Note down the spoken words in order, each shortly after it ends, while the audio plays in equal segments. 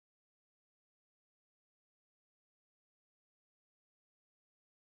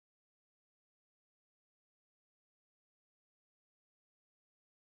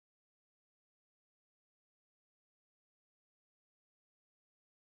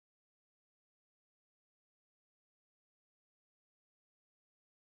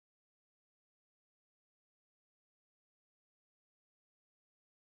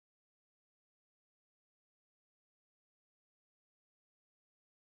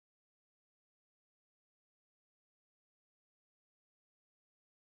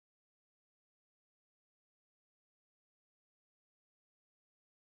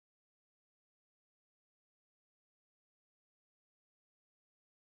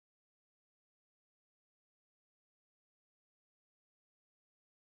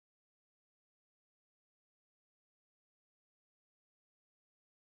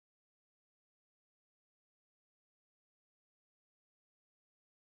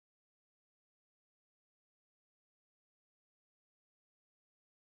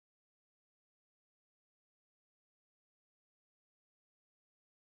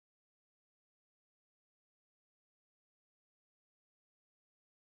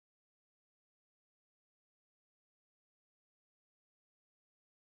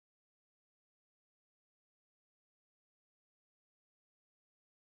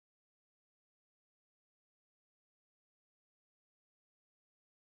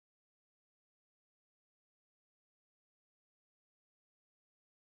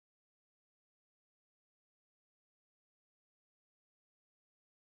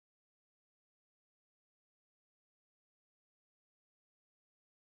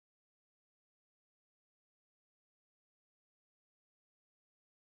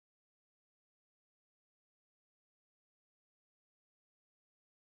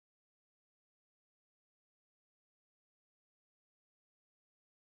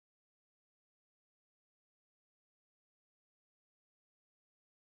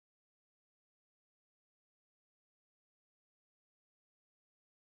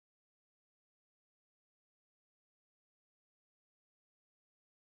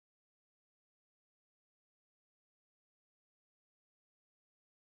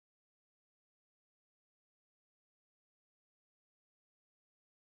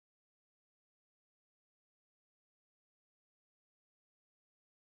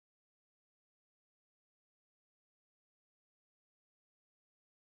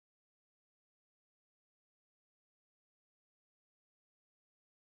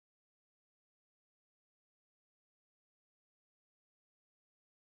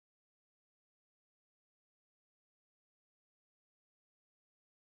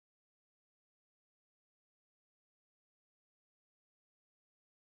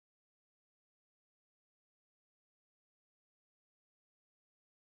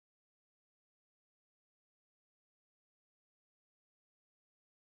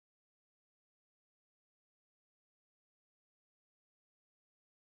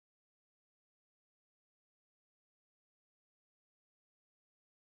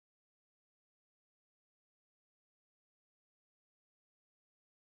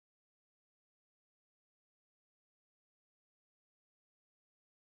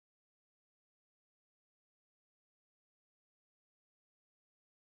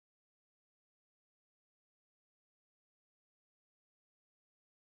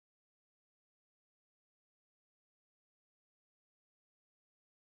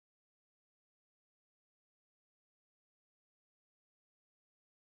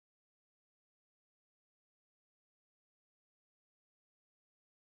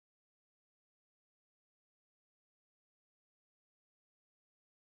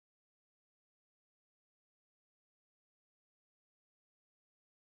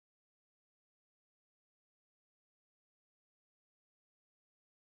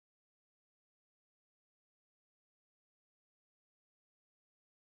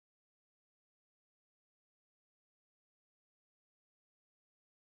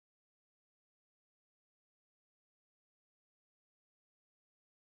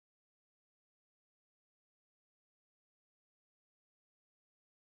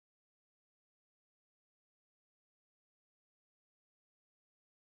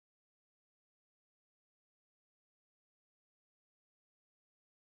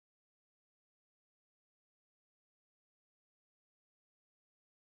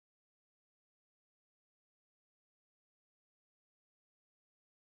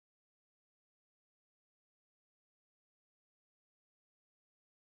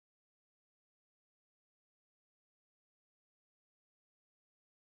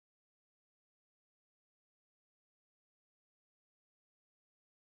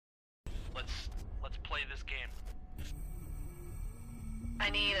Let's play this game. I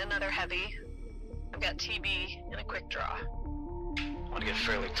need another heavy. I've got TB and a quick draw. I want to get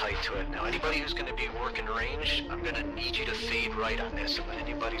fairly tight to it. Now, anybody who's going to be working range, I'm going to need you to fade right on this. And when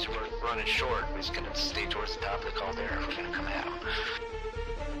anybody's running short, we're just going to stay towards the top of the caldera if we're going to come at them.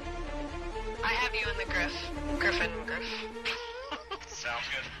 I have you in the Griff. Griffin. Sounds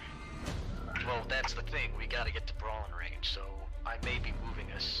good. Well, that's the thing. We got to get to brawling range, so I may be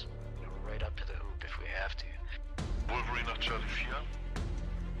moving us, right up to the hoop if we have to. Wolverine nach Charlie 4.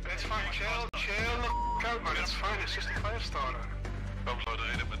 It's fine, chill the out, man. It's fine. It's just a 5-star. Komm, Leute,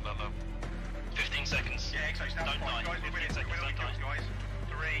 redet miteinander. 15 seconds. Yeah, exactly. Don't die. Guys, 15 seconds. Don't die. Guys.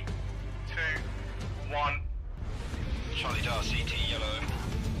 3, 2, 1. Charlie Dar, CT, yellow.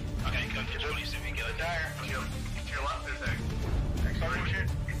 Okay, come to Charlie, so we can get it there. To your left, is there?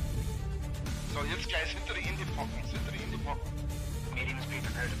 So, jetzt guys, hinter die Indie-Pocken. Mediums be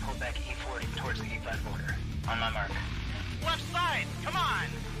prepared to pull back E40 towards the E5 border. On my mark. Left side, come on!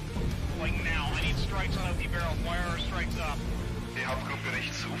 Like now, I need strikes on empty barrel. Wire our strikes up. Die Hauptgruppe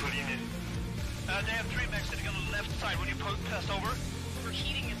rechts, Uferlinie. They have 3 mechs sitting on the left side when you pass over.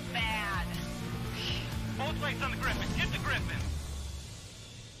 Overheating is bad. Both legs on the Griffin. Get the Griffin.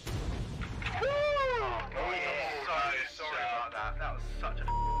 Woo! Oh, yeah. Sorry about that. That was such a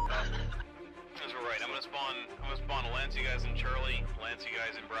That's right. I'm gonna spawn Lance, you guys in Charlie. Lance, you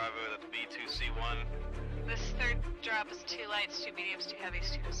guys in Bravo. That's B2C1. This third drop is 2 lights, 2 mediums, 2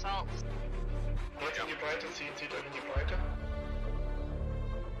 heavies, 2 assaults. Jetzt in die Breite, zieht euch in die Breite.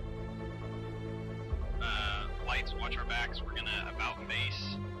 Lights, watch our backs. We're gonna about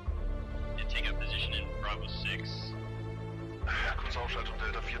base and take up position in Bravo 6. Ja, kurze Aufschaltung,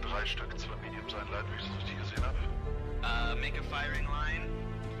 Delta 4, 3 Stück, 2 Mediums einleiten, wie ich es richtig gesehen habe. Make a firing line.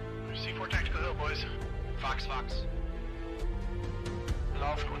 C4 Tactical Hill, boys. Fox.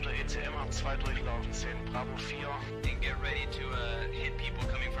 Laufen unter ECM, haben 2 durchlaufen, 10 Bravo 4. And get ready to hit people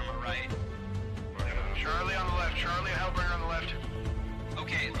coming from our right. Charlie on the left. Charlie, Hellbringer on the left.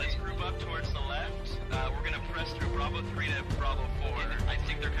 Okay, let's group up towards the left. We're gonna press through Bravo 3 to Bravo 4. I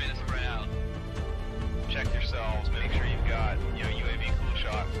think they're kind of spread out. Check yourselves. Make sure you've got, UAV cool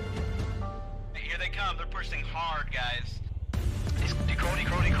shot. Hey, here they come. They're pushing hard, guys. Deco.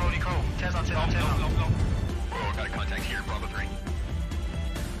 Tez on. Go. Oh, got a contact here, Bravo 3.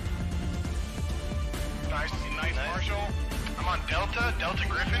 Nice, Marshall. I'm on Delta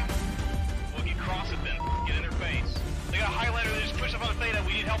Griffin. Well, you cross it then. Get in their face. They got a highlighter. They just push up on Theta.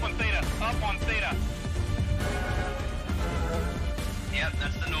 We need help on Theta. Up on Theta. Yep,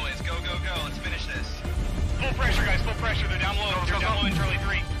 that's the noise. Go. Let's finish this. Full pressure, guys. Full pressure. They're down low. They're down low in Charlie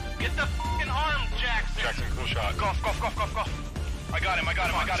 3. Get the f***ing arm, Jackson. Jackson, cool shot. Go. I got him. Go,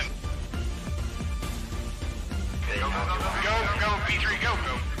 P3, go.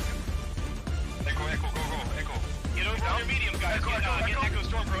 Echo, go. Get over your mediums, guys. Get Echo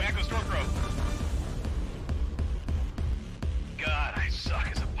Stormcrow. God, I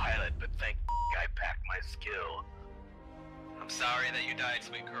suck as a pilot, but thank I packed my skill. I'm sorry that you died,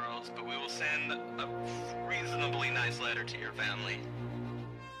 sweet girls, but we will send a reasonably nice letter to your family.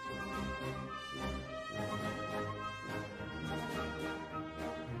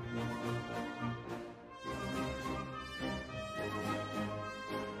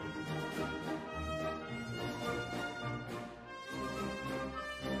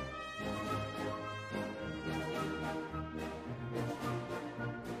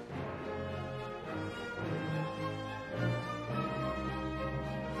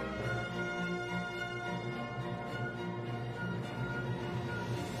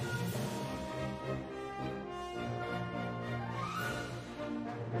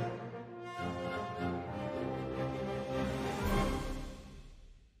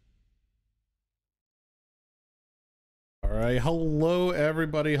 All right, hello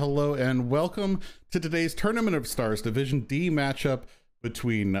everybody, hello and welcome to today's Tournament of Stars Division D matchup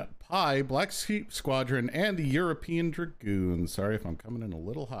between Pi, Black Sheep Squadron, and the European Dragoons. Sorry if I'm coming in a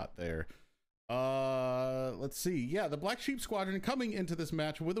little hot there. Let's see. Yeah, the Black Sheep Squadron coming into this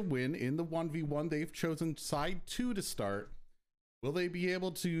match with a win in the 1v1. They've chosen side 2 to start. Will they be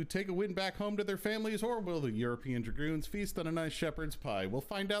able to take a win back home to their families, or will the European Dragoons feast on a nice shepherd's pie? We'll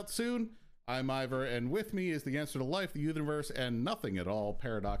find out soon. I'm Ivor, and with me is the answer to life, the universe, and nothing at all,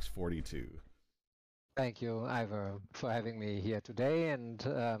 Paradox 42. Thank you, Ivor, for having me here today, and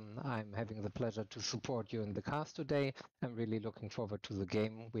I'm having the pleasure to support you in the cast today. I'm really looking forward to the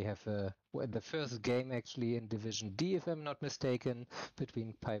game. We have the first game actually in Division D, if I'm not mistaken,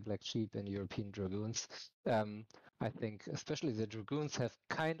 between Pi Black Sheep and European Dragoons. I think especially the Dragoons have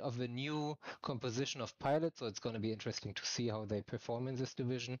kind of a new composition of pilots, so it's going to be interesting to see how they perform in this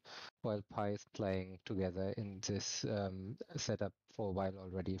division, while Pi is playing together in this setup for a while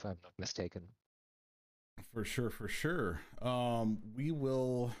already, if I'm not mistaken. For sure, for sure.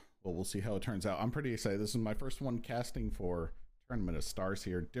 We'll see how it turns out. I'm pretty excited. This is my first one casting for Tournament of Stars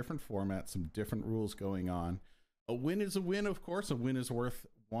here. Different format, some different rules going on. A win is a win, of course. A win is worth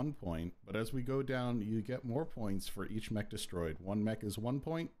 1 point, but as we go down, you get more points for each mech destroyed. One mech is 1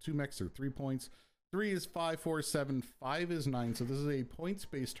 point, two mechs are 3 points, 3 is 5, 4 is 7, 5 is 9. So this is a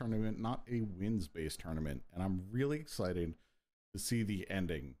points-based tournament, not a wins-based tournament, and I'm really excited to see the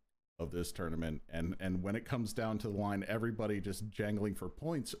ending of this tournament, and when it comes down to the line, everybody just jangling for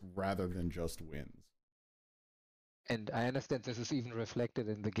points rather than just wins. And I understand this is even reflected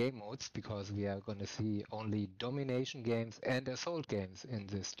in the game modes, because we are going to see only domination games and assault games in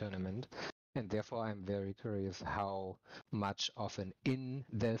this tournament. And therefore, I'm very curious how much of an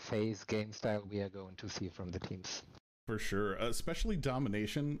in-the-face game style we are going to see from the teams. For sure, especially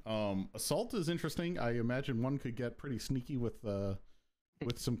domination. Assault is interesting. I imagine one could get pretty sneaky with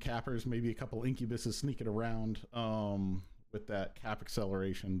some cappers, maybe a couple incubuses sneaking around with that cap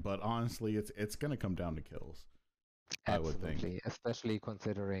acceleration. But honestly, it's going to come down to kills. Absolutely, I would think, especially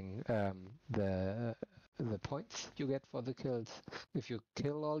considering the points you get for the kills. If you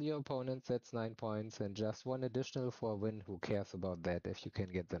kill all your opponents, that's 9 points, and just one additional for a win. Who cares about that if you can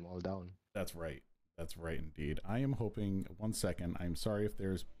get them all down? That's right. That's right indeed. I am hoping. 1 second. I'm sorry if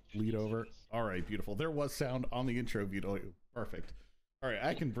there's bleed over. All right, beautiful. There was sound on the intro video. Perfect. All right,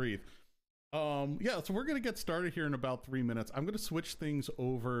 I can breathe. Yeah, so we're gonna get started here in about 3 minutes. I'm gonna switch things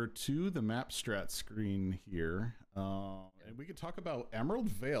over to the map strat screen here, and we can talk about Emerald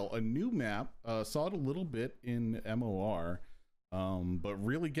Vale, a new map. Saw it a little bit in MOR, but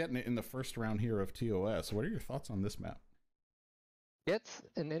really getting it in the first round here of TOS. What are your thoughts on this map? It's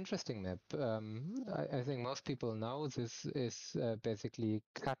an interesting map. I think most people know this is basically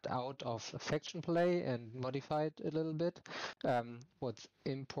cut out of faction play and modified a little bit. What's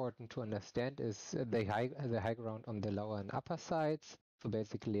important to understand is the high ground on the lower and upper sides, so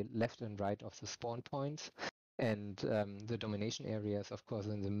basically left and right of the spawn points. And the domination area is, of course,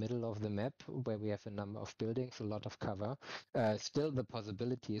 in the middle of the map, where we have a number of buildings, a lot of cover. Still, the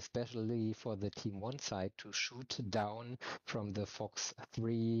possibility, especially for the Team 1 side, to shoot down from the Fox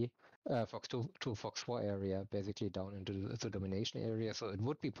 3, Fox 2 to Fox 4 area, basically down into the domination area. So it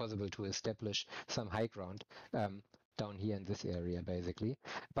would be possible to establish some high ground down here in this area, basically.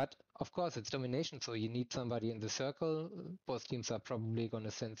 But of course, it's domination, so you need somebody in the circle. Both teams are probably going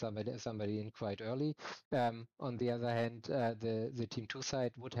to send somebody in quite early. On the other hand, the Team 2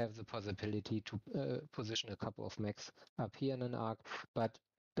 side would have the possibility to position a couple of mechs up here in an arc. But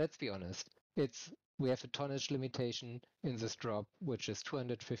let's be honest, we have a tonnage limitation in this drop, which is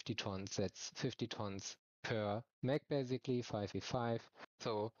 250 tons. That's 50 tons per mech, basically, 5v5.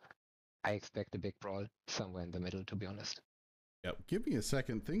 So I expect a big brawl somewhere in the middle, to be honest. Yeah, give me a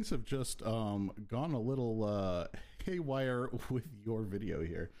second. Things have just gone a little haywire with your video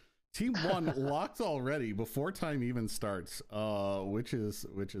here. Team 1 locked already before time even starts, which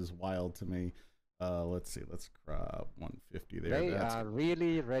is wild to me. Let's see. Let's grab 150 there. They are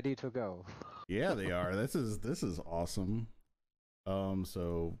really ready to go. Yeah, they are. This is awesome.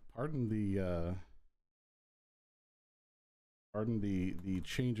 So pardon the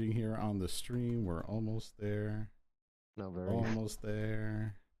changing here on the stream. We're almost there. No worries. Almost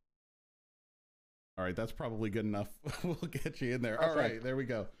there. All right, that's probably good enough. We'll get you in there. Perfect. All right, there we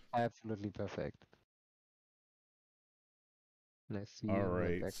go. Absolutely perfect. Let's see. All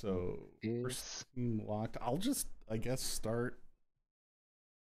right, so first team locked. I'll just, I guess, start.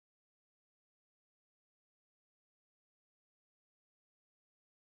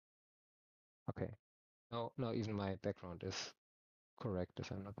 Okay. No, even my background is correct, if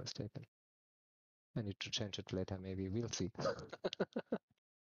I'm not mistaken. I need to change it later, maybe. We'll see.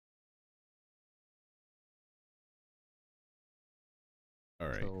 All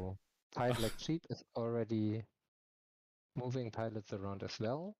right. So Pi Black Sheep is already moving pilots around as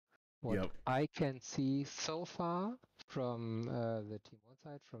well. What I can see so far from the Team 1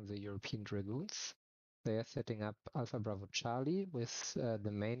 side, from the European Dragoons, they are setting up Alpha Bravo Charlie with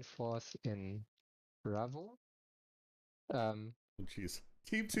the main force in Bravo. Jeez.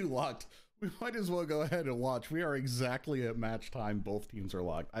 Team 2 locked. We might as well go ahead and watch. We are exactly at match time. Both teams are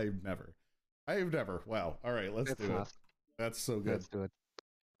locked. I've never I've never. Wow. All right, let's That's do fast. it. That's so good. Let's do it.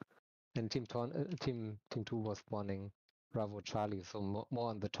 And team 2 was spawning Bravo Charlie, so more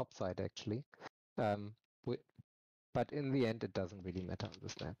on the top side actually. But in the end, it doesn't really matter on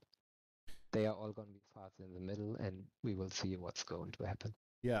this map. They are all going to be fast in the middle, and we will see what's going to happen.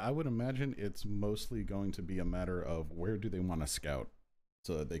 Yeah, I would imagine it's mostly going to be a matter of where do they want to scout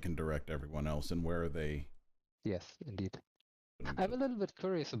so that they can direct everyone else, and where are they. Yes, indeed. I'm a little bit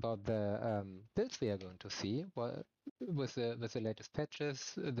curious about the builds we are going to see. Well, with the latest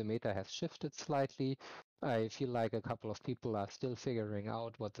patches, the meta has shifted slightly. I feel like a couple of people are still figuring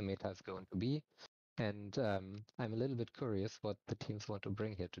out what the meta is going to be. And I'm a little bit curious what the teams want to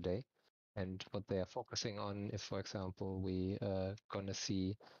bring here today and what they are focusing on. If, for example, we going to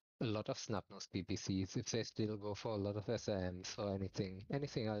see a lot of snub-nosed PPCs, if they still go for a lot of SRMs or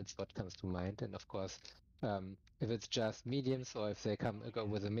anything else what comes to mind. And of course, if it's just mediums or if they go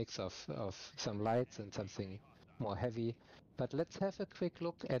with a mix of some lights and something more heavy. But let's have a quick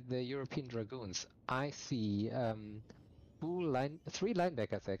look at the European Dragoons. I see three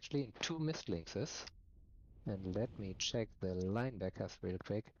linebackers actually, and 2 mistlynxes. And let me check the linebackers real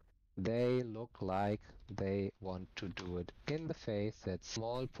quick. They look like they want to do it in the face. That's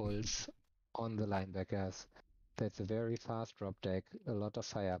small pulls on the linebackers. That's a very fast drop deck, a lot of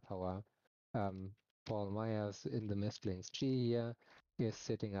firepower. Paul Myers in the Mistlynx G here is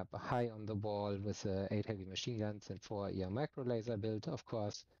sitting up high on the wall with 8 heavy machine guns and 4 ER micro laser build, of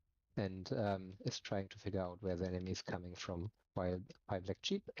course, and is trying to figure out where the enemy is coming from, while Pi Black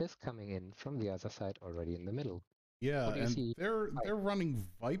Jeep is coming in from the other side already in the middle. Yeah, What do you and see? they're running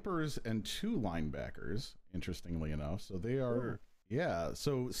Vipers and 2 linebackers, interestingly enough. So they are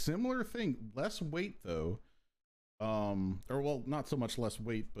so similar thing, less weight though. Or well, not so much less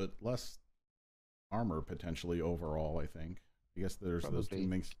weight, but less armor potentially overall, I think. I guess there's those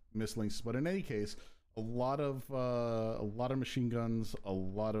 2 mislinks, but in any case, a lot of machine guns, a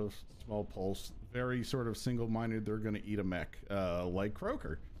lot of small pulse, very sort of single-minded. They're going to eat a mech, like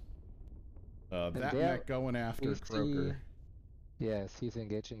Croaker. That mech going after Croaker. Yes, he's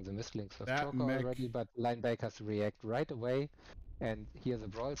engaging the mislinks of That Croaker mech... already, but linebackers react right away. And here the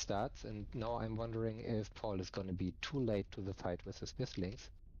brawl starts, and now I'm wondering if Paul is going to be too late to the fight with his mislinks.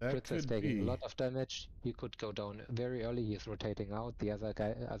 Fritz is taking a lot of damage. He could go down very early. He's rotating out. The other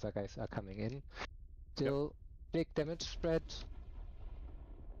guys are coming in. Still big damage spread.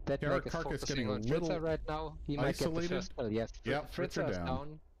 That mech is focusing on Fritzer right now. He might get the first kill. Yes, Fritzer is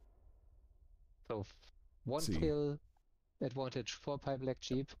down. So 1 kill advantage for Pi Black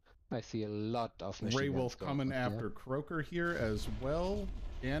Jeep. I see a lot of machine Ray guns Wolf coming after Croaker here as well,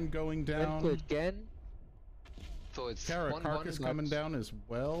 and going down. Again. So it's Kara Carcass coming down as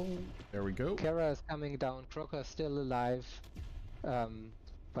well. There we go. Kara is coming down. Croaker is still alive.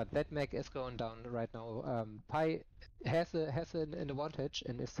 But that mech is going down right now. Pi has an advantage,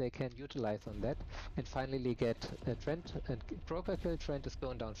 and if they can utilize on that and finally get Trent, and Croaker kill, Trent is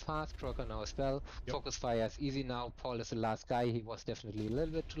going down fast. Croaker now as well. Focus fire is easy now. Paul is the last guy. He was definitely a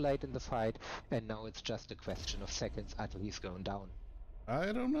little bit too late in the fight, and now it's just a question of seconds until he's going down.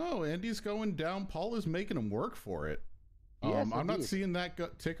 I don't know. Andy's going down. Paul is making him work for it. Yes, I'm not seeing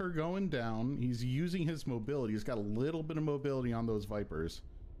that ticker going down. He's using his mobility. He's got a little bit of mobility on those Vipers.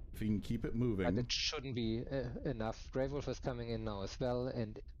 If he can keep it moving. But it shouldn't be enough. Grey Wolf is coming in now as well,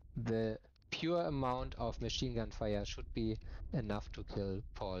 and the pure amount of machine gun fire should be enough to kill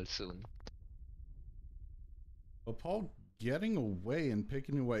Paul soon. Well, Paul getting away and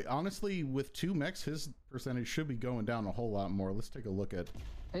picking away. Honestly, with 2 mechs, his percentage should be going down a whole lot more. Let's take a look at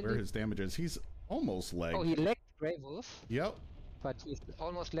where his damage is. He's almost legged. Oh, he legged Grey Wolf. Yep. But he's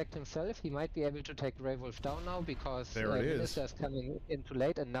almost legged himself. He might be able to take Grey Wolf down now because Minister is coming in too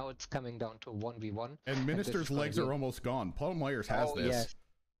late, and now it's coming down to 1v1. And Minister's legs are almost gone. Paul Myers has this. Yes.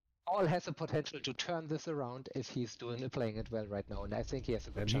 Paul has the potential to turn this around if he's playing it well right now, and I think he has a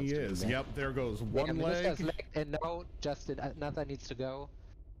good chance. And he is. Yep, there goes one leg. And now just another needs to go.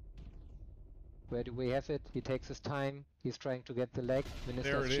 Where do we have it? He takes his time. He's trying to get the leg.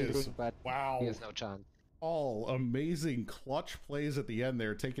 Minister's shielding, but wow. He has no chance. All amazing clutch plays at the end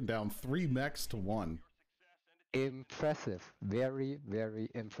there, taking down 3 mechs to 1. Impressive. Very, very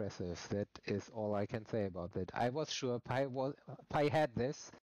impressive. That is all I can say about it. I was sure Pi had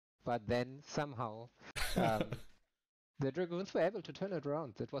this, but then somehow the Dragoons were able to turn it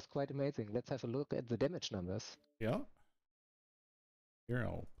around. That was quite amazing. Let's have a look at the damage numbers. Yeah. Here,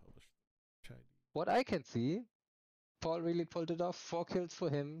 I'll publish the ID. What I can see, Paul really pulled it off. 4 kills for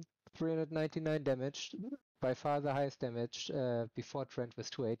him. 399 damage, by far the highest damage. Before Trent was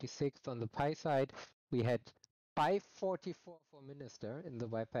 286. On the Pi side, we had 544 for Minister in the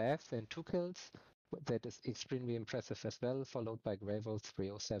Viper F and 2 kills. That is extremely impressive as well, followed by Greyvolt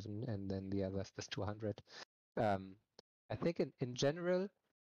 307 and then the others with 200. I think in general,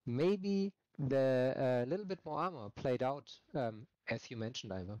 maybe the little bit more armor played out, as you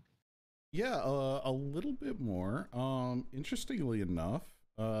mentioned, Ivor. Yeah, a little bit more. Interestingly enough,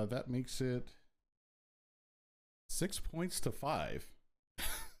 that makes it 6 points to 5.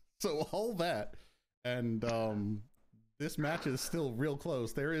 So all that, and this match is still real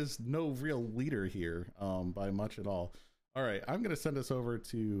close. There is no real leader here by much at all. All right, I'm going to send us over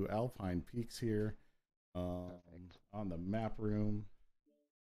to Alpine Peaks here on the map room.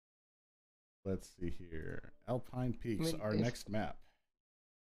 Let's see here. Alpine Peaks, our next map.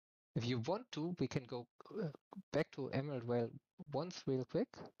 If you want to, we can go back to Emerald Whale once real quick.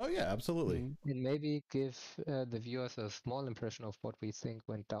 Oh yeah, absolutely. And maybe give the viewers a small impression of what we think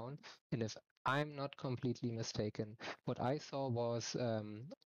went down. And if I'm not completely mistaken, what I saw was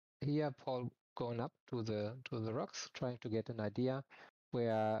here Paul going up to the rocks, trying to get an idea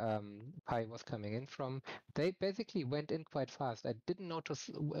where Pi was coming in from. They basically went in quite fast. I didn't notice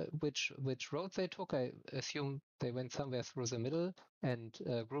which road they took. I assume they went somewhere through the middle and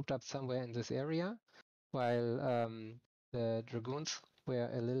grouped up somewhere in this area, while the Dragoons were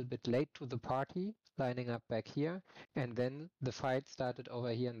a little bit late to the party, lining up back here, and then the fight started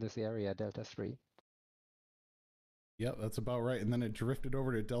over here in this area, Delta 3. Yeah, that's about right. And then it drifted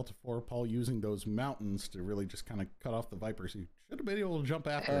over to Delta 4, Paul using those mountains to really just kind of cut off the Vipers. He should have been able to jump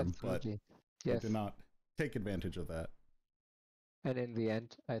after him, but he did not take advantage of that. And in the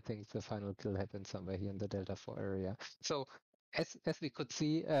end, I think the final kill happened somewhere here in the Delta 4 area. So as we could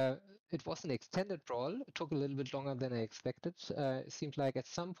see, it was an extended brawl. It took a little bit longer than I expected. It seemed like at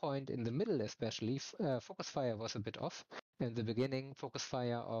some point in the middle especially, focus fire was a bit off. In the beginning, focus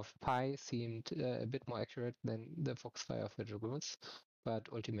fire of Pi seemed a bit more accurate than the focus fire of the Dragoons, but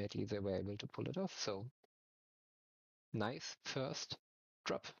ultimately they were able to pull it off. So nice first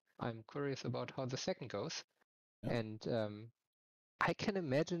drop. I'm curious about how the second goes. Yeah. And I can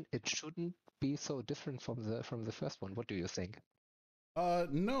imagine it shouldn't be so different from the first one. What do you think?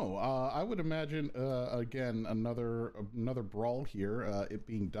 No, I would imagine again another brawl here. It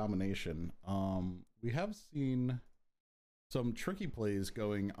being domination. We have seen some tricky plays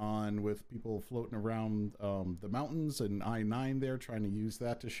going on with people floating around the mountains and I-9 there, trying to use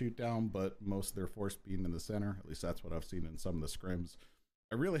that to shoot down, but most of their force being in the center. At least that's what I've seen in some of the scrims.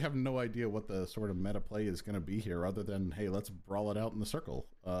 I really have no idea what the sort of meta play is going to be here, other than, hey, let's brawl it out in the circle,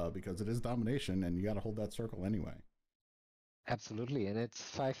 because it is domination, and you got to hold that circle anyway. Absolutely, and it's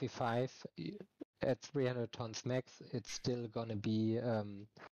 5v5 at 300 tons max. It's still going to be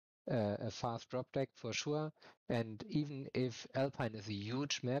a fast drop deck for sure. And even if Alpine is a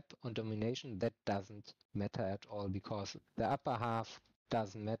huge map on domination, that doesn't matter at all, because the upper half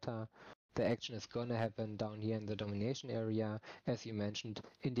doesn't matter. The action is going to happen down here in the domination area. As you mentioned,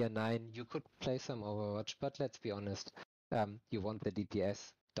 India 9, you could play some Overwatch, but let's be honest, you want the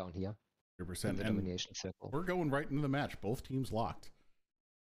DPS down here. 100%. In the domination circle. We're going right into the match. Both teams locked.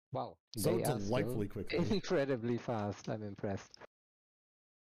 Wow. So delightfully quickly. Incredibly fast. I'm impressed.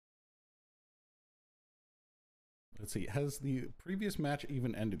 Let's see. Has the previous match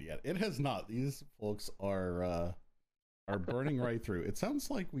even ended yet? It has not. These folks are burning right through. It sounds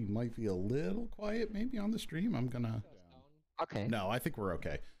like we might be a little quiet maybe on the stream. I'm gonna Okay. No, I think we're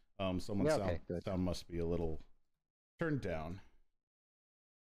okay. Someone's sound must be a little turned down.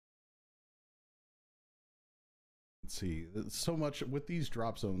 Let's see. So much with these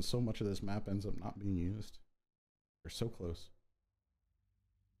drop zones, so much of this map ends up not being used. They're so close.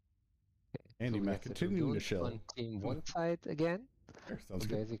 Andy so Mac continuing to show. On team one side again. Sure, sounds so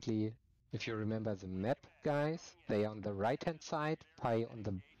good. Basically, if you remember the map, guys, they are on the right-hand side, Pi on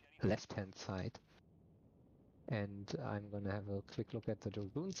the left-hand side. And I'm going to have a quick look at the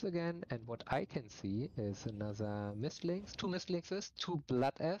Dragoons again. And what I can see is another Mistlings, 2 Mistlings, 2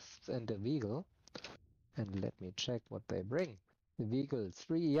 Blood Asps, and a Veagle. And let me check what they bring. The Veagle,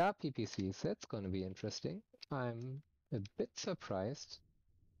 3 ER PPCs. That's going to be interesting. I'm a bit surprised.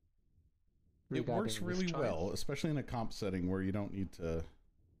 It works really well, especially in a comp setting where you don't need to,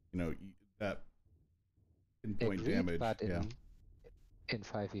 that pinpoint damage. But in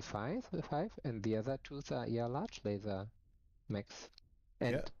 5v5, and the other 2s are ER large laser max.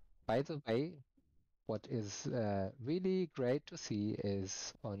 And by the way, what is really great to see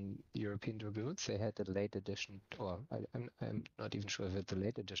is on European Dragoons, they had a late addition, or I'm not even sure if it's a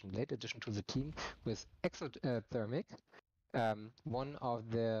late addition to the team with exothermic, one of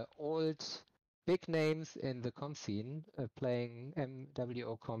the old big names in the comp scene playing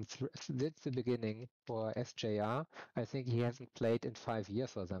MWO comp since the beginning for SJR. I think he hasn't played in 5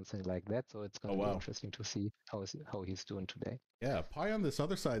 years or something like that, so it's going to be interesting to see how he's doing today. Yeah, Pi on this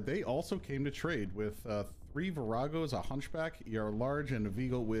other side, they also came to trade with 3 Viragos, a Hunchback, ER Large, and a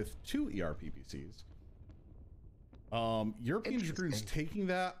Vigo with 2 ER PPCs. European Dragoons taking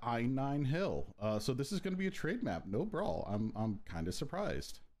that I-9 hill. So this is going to be a trade map, no brawl. I'm kind of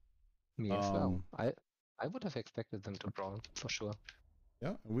surprised. Me as well. I would have expected them to brawl for sure.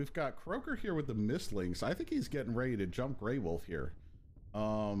 Yeah, we've got Croker here with the Mistlings. I think he's getting ready to jump Grey Wolf here.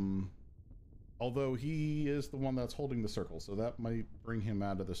 Although he is the one that's holding the circle, so that might bring him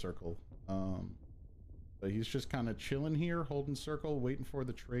out of the circle. But he's just kind of chilling here, holding circle, waiting for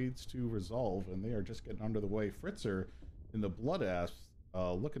the trades to resolve, and they are just getting under the way. Fritzer in the Blood Asp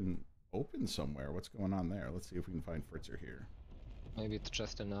looking open somewhere. What's going on there? Let's see if we can find Fritzer here. Maybe it's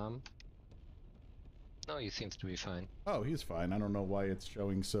just an arm. No, he seems to be fine. Oh, he's fine. I don't know why it's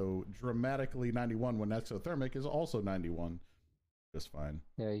showing so dramatically 91 when Exothermic is also 91. Just fine.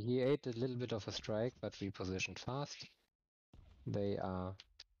 Yeah, he ate a little bit of a strike, but repositioned fast. They are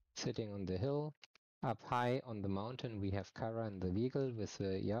sitting on the hill. Up high on the mountain, we have Kara and the Beagle with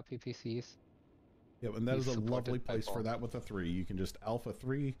the ER PPCs. Yeah, and that is a lovely place for that with a 3. You can just alpha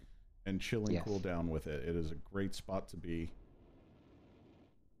 3 and chill and cool down with it. It is a great spot to be.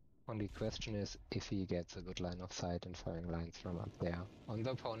 Only question is if he gets a good line of sight and firing lines from up there on the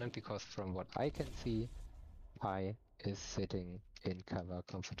opponent, because from what I can see, Pi is sitting in cover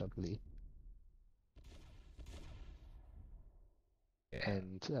comfortably. Yeah.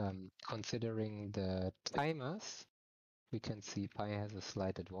 And considering the timers, we can see Pi has a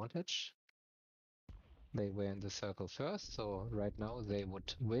slight advantage. They were in the circle first, so right now they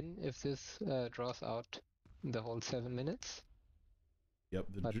would win if this draws out the whole 7 minutes. Yep.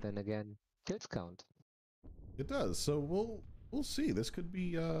 But then again, kills count. It does. So we'll see. This could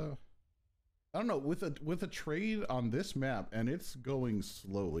be I don't know, with a trade on this map, and it's going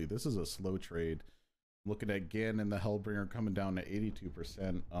slowly. This is a slow trade. Looking at Gan and the Hellbringer coming down to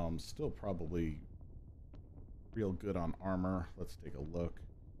 82%. Still probably real good on armor. Let's take a look.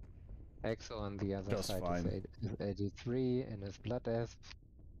 Exo on the other side is 83 and his Blood Asp.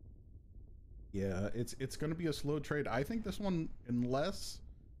 Yeah, it's going to be a slow trade. I think this one, unless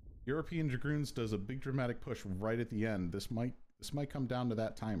European Dragoons does a big dramatic push right at the end, this might come down to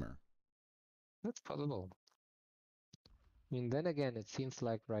that timer. That's possible. I mean, then again, it seems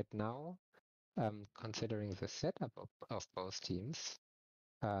like right now, considering the setup of both teams,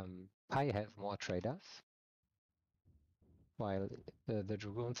 Pi have more traders, while the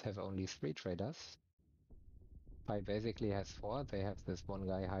Dragoons have only 3 traders. Pi basically has 4. They have this one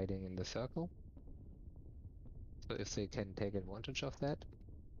guy hiding in the circle. So if they can take advantage of that.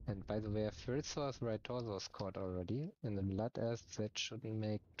 And by the way, Fritzer's right torso scored already. In the Blood Asp, that shouldn't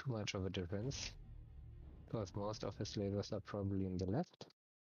make too much of a difference, because most of his lasers are probably in the left.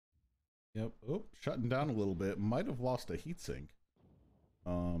 Yep. Oh, shutting down a little bit. Might have lost a heatsink.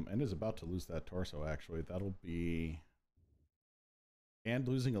 And is about to lose that torso, actually. That'll be... And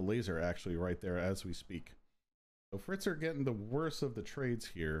losing a laser, actually, right there as we speak. So Fritzer getting the worst of the trades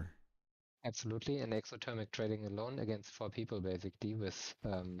here. Absolutely, and Exothermic trading alone against 4 people, basically, with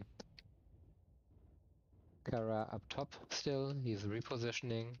Kara up top still. He's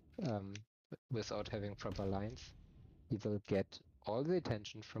repositioning without having proper lines. He will get all the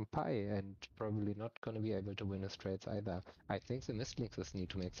attention from Pi and probably not going to be able to win his trades either. I think the Mistlings need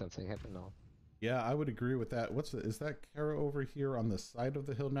to make something happen now. Yeah, I would agree with that. Is that Kara over here on the side of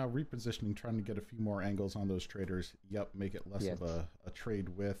the hill now? Repositioning, trying to get a few more angles on those traders. Yep, make it less of a trade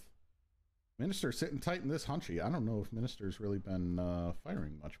with. Minister sitting tight in this Hunchy. I don't know if Minister's really been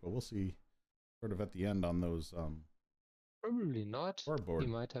firing much, but we'll see sort of at the end on those. Probably not. Scoreboard. He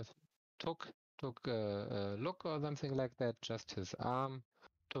might have took a look or something like that. Just his arm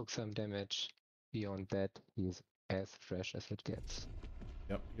took some damage. Beyond that, he's as fresh as it gets.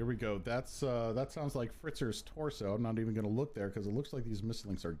 Yep, here we go. That sounds like Fritzer's torso. I'm not even going to look there because it looks like these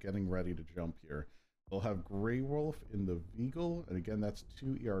Mistlings are getting ready to jump here. They'll have Grey Wolf in the Beagle, and again, that's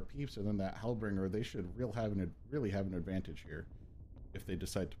 2 ERPs, and then that Hellbringer. They should really have an advantage here if they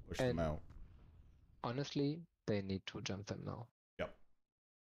decide to push them out. Honestly, they need to jump them now. Yep.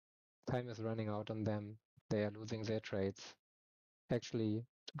 Time is running out on them. They are losing their trades. Actually,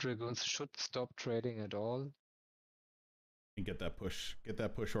 Dragoons should stop trading at all. And get that push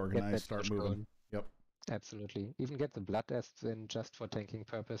organized, start moving. Going. Yep. Absolutely. Even get the Blood Asps in just for tanking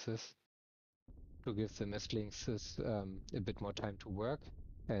purposes, to give the Mistlings a bit more time to work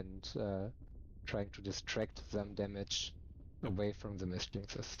and trying to distract some damage away from the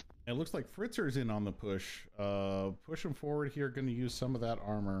Mistlings It looks like Fritzer's in on the push. Push him forward here. Going to use some of that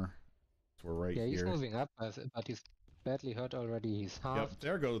armor. So we're right Yeah, he's here. moving up, but he's badly hurt already. He's halved. Yep,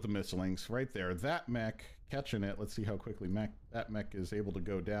 there go the mistlings right there. That mech catching it. Let's see how quickly that mech is able to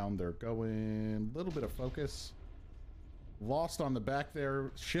go down. They're going a little bit of focus. Lost on the back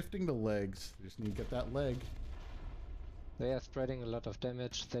there, shifting the legs. They just need to get that leg. They are spreading a lot of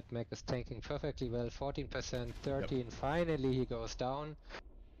damage. That mech is tanking perfectly well. 14%, 13. Yep. Finally, he goes down.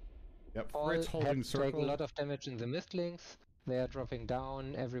 Yep, Fritz holding circle. Taking a lot of damage in the mistlings. They are dropping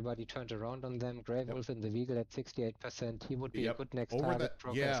down. Everybody turned around on them. Grey Wolf in the Weagle at 68%. He would be a good next target.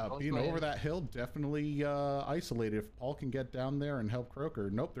 Yeah, being over that hill, definitely isolated. If Paul can get down there and help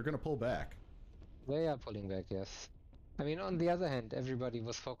Croker. Nope, they're going to pull back. They are pulling back, yes. I mean, on the other hand, everybody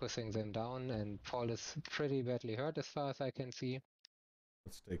was focusing them down, and Paul is pretty badly hurt as far as I can see.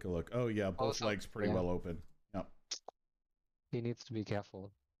 Let's take a look. Oh, yeah, both legs pretty well open. Yep. He needs to be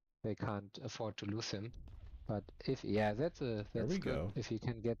careful. They can't afford to lose him. But if, yeah, that's good. Go. If he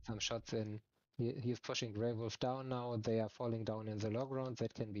can get some shots in. He's pushing Grey Wolf down now. They are falling down in the low ground.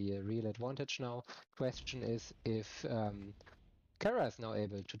 That can be a real advantage now. Question is if Kara is now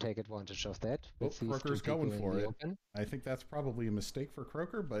able to take advantage of that. Oh, Croker's going for it. Open. I think that's probably a mistake for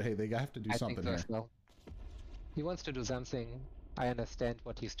Croker, but hey, they have to do something here. Well. He wants to do something. I understand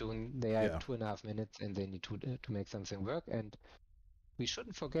what he's doing. They are at 2.5 minutes and they need to make something work. And we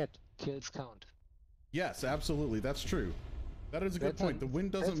shouldn't forget, kills count. Yes, absolutely. That's true. That is a good point. The win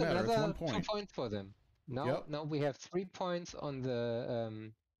doesn't matter. It's 1 point. 2 points for them. Now we have 3 points on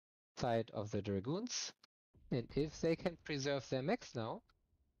the side of the Dragoons. And if they can preserve their mechs now,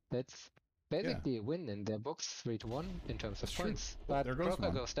 that's basically a win in their books, 3-1 in terms of points. But Croker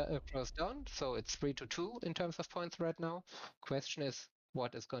goes down, so it's 3-2 in terms of points right now. Question is,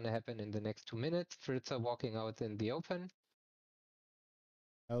 what is going to happen in the next 2 minutes? Fritzer walking out in the open.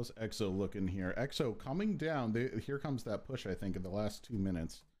 How's Exo looking here? Exo coming down. Here comes that push, I think, in the last 2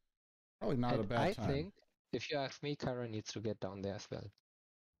 minutes. Probably not a bad time. I think, if you ask me, Kara needs to get down there as well.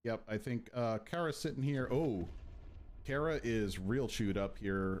 Yep, I think Kara's sitting here. Oh, Kara is real chewed up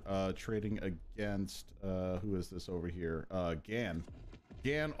here, trading against, who is this over here? Gan.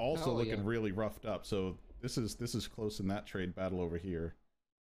 Gan also looking really roughed up, so this is close in that trade battle over here.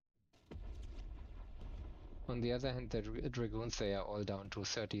 On the other hand, the Dragoons, they are all down to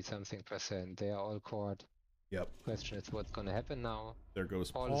 30-something%. They are all caught. Yep. Question is what's going to happen now. There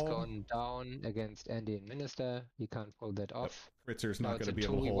goes Paul. Paul is going down against Andy and Minister. He can't pull that off. Fritzer's not going to be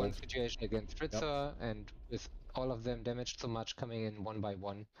able to hold. It's a 2v1 situation against Fritzer, and with all of them damaged so much coming in 1 by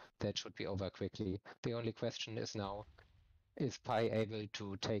 1, that should be over quickly. The only question is now, is Pi able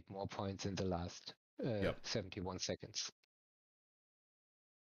to take more points in the last 71 seconds?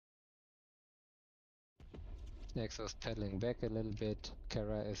 Exo's pedaling back a little bit.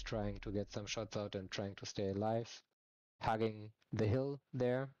 Kara is trying to get some shots out and trying to stay alive. Hugging the hill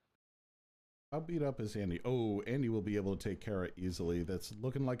there. How beat up is Andy? Oh, Andy will be able to take Kara easily. That's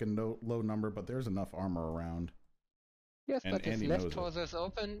looking like a low number, but there's enough armor around. Yes, and but his left torso is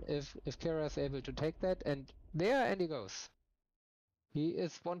open if Kara is able to take that. And there Andy goes. He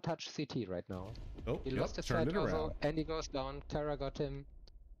is one touch CT right now. Oh, he lost his side torso. Andy goes down. Kara got him.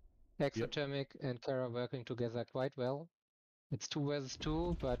 Exothermic and Kara working together quite well. It's 2 versus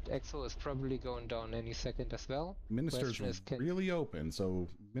 2, but Exo is probably going down any second as well. Minister's really open, so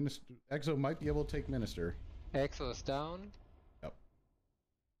Exo might be able to take Minister. Exo is down. Yep.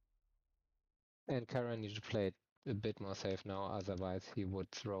 And Kara needs to play it a bit more safe now, otherwise he would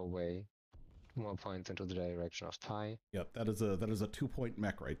throw away more points into the direction of Pi. Yep, that is a 2-point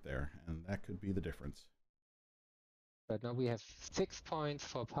mech right there, and that could be the difference. But now we have 6 points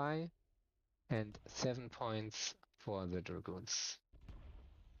for Pi and 7 points for the Dragoons.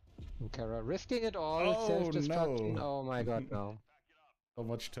 And Kara risking it all. Self-destruction. No. Oh my god, no. So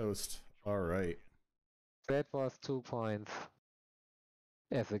much toast. Alright. That was 2 points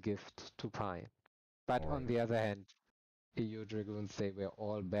as a gift to Pi. But on the other hand, EU Dragoons, they were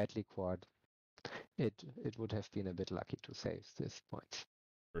all badly quad. It would have been a bit lucky to save this point.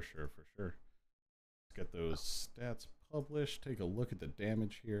 For sure, for sure. Let's get those stats published. Take a look at the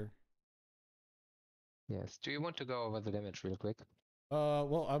damage here. Yes. Do you want to go over the damage real quick?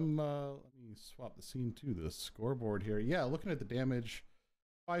 Well, let me swap the scene to the scoreboard here. Yeah, looking at the damage,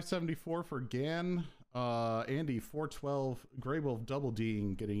 574 for Gan. Andy, 412. Grey Wolf double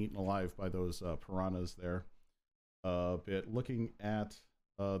D'ing, getting eaten alive by those piranhas there. But looking at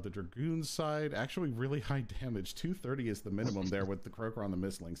the Dragoon side, actually really high damage. 230 is the minimum there with the Croker on the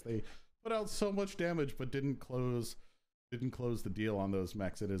Mistlings. They put out so much damage, but didn't close the deal on those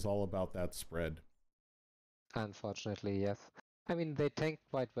mechs. It is all about that spread. Unfortunately, yes. I mean, they tanked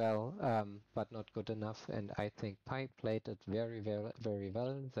quite well, but not good enough. And I think Pi played it very well.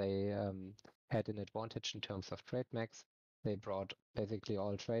 They had an advantage in terms of trade max. They brought basically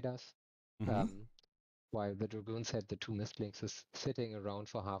all traders, Mm-hmm. while the Dragoons had the two Mistlinks sitting around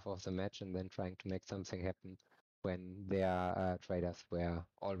for half of the match and then trying to make something happen when their traders were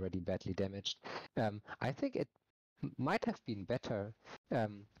already badly damaged. I think it might have been better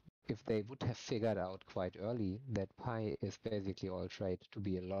if they would have figured out quite early that Pi is basically all trade, to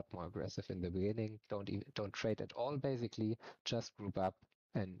be a lot more aggressive in the beginning. Don't trade at all, basically. Just group up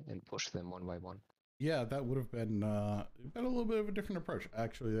and push them one by one. Yeah, that would have been a little bit of a different approach.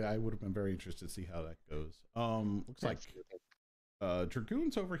 Actually, I would have been very interested to see how that goes. Looks like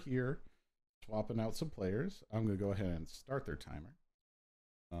Dragoons over here swapping out some players. I'm gonna go ahead and start their timer.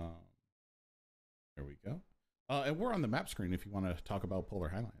 There we go. And we're on the map screen if you want to talk about Polar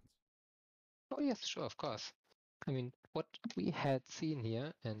Highlands. Oh yes, sure, of course. I mean, what we had seen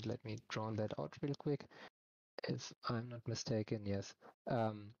here, and let me draw that out real quick, if I'm not mistaken, yes.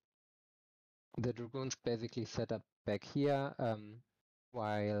 The Dragoons basically set up back here,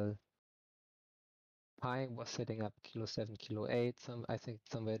 while Pi was setting up Kilo 7, Kilo 8, I think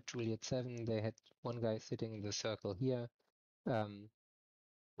somewhere at Juliet 7, they had one guy sitting in the circle here,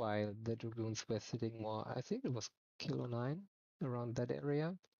 while the Dragoons were sitting more, I think it was Kilo 9, around that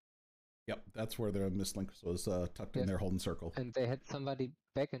area. Yep, that's where the Mistlink was tucked in Yes. there holding circle. And they had somebody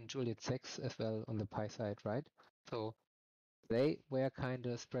back in Juliet 6 as well on the Pi side, right? So they were kind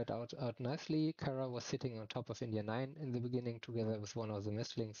of spread out nicely. Kara was sitting on top of India 9 in the beginning together with one of the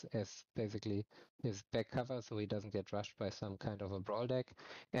Mistlings as basically his back cover so he doesn't get rushed by some kind of a brawl deck.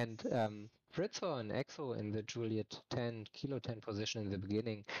 And Fritzo and Exo in the Juliet 10, Kilo 10 position in the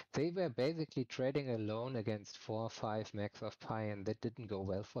beginning, they were basically trading alone against 4 or 5 max of Pi, and that didn't go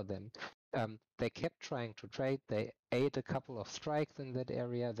well for them. They kept trying to trade. They ate a couple of strikes in that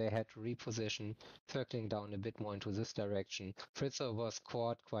area. They had to reposition, circling down a bit more into this direction. Fritzo was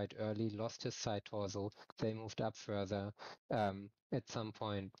caught quite early, lost his side torso. They moved up further. At some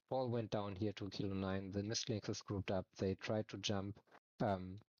point, ball went down here to Kilo 9. The Mistlinks is grouped up. They tried to jump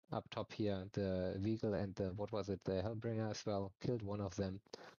up top here. The Weagle and the Hellbringer as well killed one of them.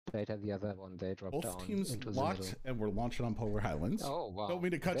 Later, the other one, they dropped Both down teams into locked the middle. and we're launching on Polar Highlands. Oh, wow. Don't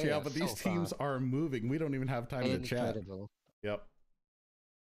mean to cut They you are out, but these so teams far. are moving. We don't even have time to chat. Incredible. Yep.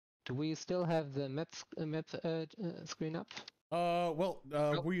 Do we still have the map screen up? Well,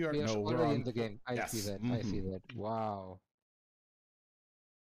 we are no, we're already on in the game. I yes. see that. I see that. Wow.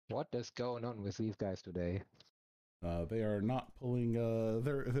 What is going on with these guys today? They are not pulling.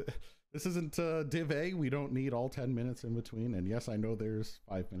 This isn't Div A. We don't need all 10 minutes in between. And yes, I know there's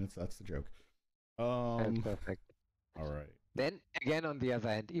 5 minutes. That's the joke. That's perfect. All right. Then again, on the other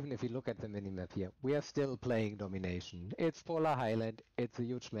hand, even if you look at the minimap here, we are still playing domination. It's Polar Highland. It's a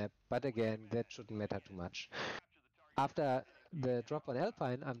huge map, but again, that shouldn't matter too much. After the drop on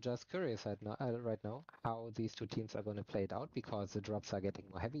Alpine, I'm just curious right now how these two teams are going to play it out, because the drops are getting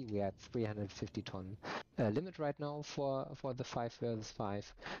more heavy. We are at 350 ton limit right now for the 5 versus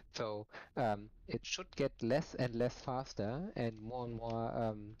 5. So it should get less and less faster, and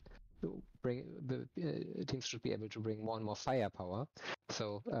more teams should be able to bring more and more firepower.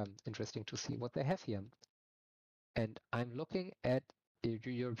 So interesting to see what they have here. And I'm looking at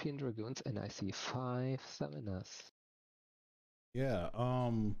European Dragoons, and I see 5 summoners. Yeah,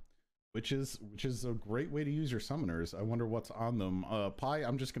 which is a great way to use your summoners. I wonder what's on them. Pi,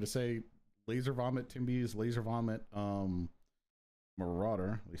 I'm just gonna say Laser Vomit, Timby's Laser Vomit,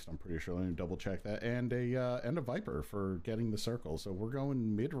 Marauder, at least I'm pretty sure. Let me double check that, and a Viper for getting the circle. So we're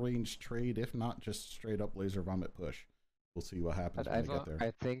going mid-range trade, if not just straight up Laser Vomit push. We'll see what happens when we get there.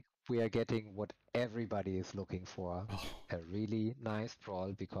 I think we are getting what everybody is looking for. A really nice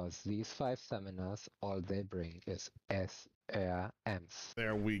brawl, because these 5 summoners, all they bring is SRMs.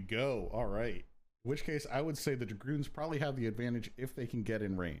 There we go. All right. In which case, I would say the Dragoons probably have the advantage if they can get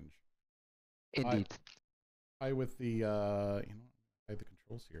in range. Indeed. I with the I have the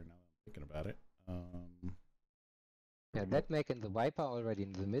controls here now that I'm thinking about it. Yeah, that making the Viper already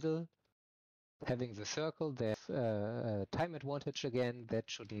in the middle. Having the circle, they have time advantage again. That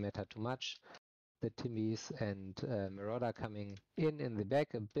shouldn't matter too much. The Timmys and Marauder coming in the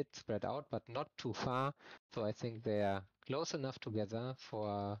back, a bit spread out, but not too far. So I think they are close enough together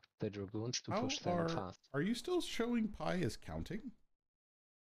for the Dragoons to push them fast. Are you still showing Pi as counting?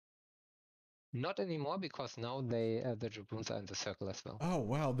 Not anymore, because now the Dragoons are in the circle as well. Oh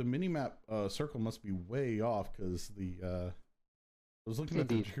wow, the minimap circle must be way off, because I was looking at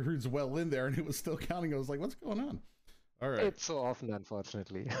the Dragoons well in there and it was still counting. I was like, what's going on? All right. It's so often,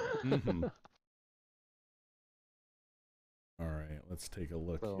 unfortunately. All let's take a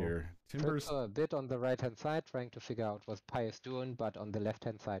look So, here. Timbers. Fritz a bit on the right-hand side, trying to figure out what Pi is doing, but on the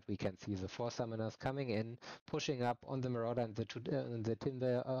left-hand side, we can see the 4 summoners coming in, pushing up on the Marauder and the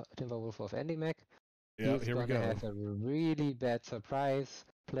Timberwolf of Endymac. Yeah, He's here we gonna go. have a really bad surprise,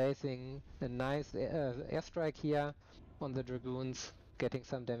 placing a nice airstrike here on the Dragoons, getting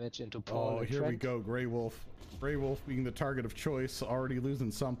some damage into Paul and here Trent. we go. Grey Wolf. Grey Wolf being the target of choice, already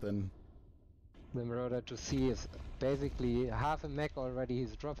losing something. The Marauder to see is basically half a mech already.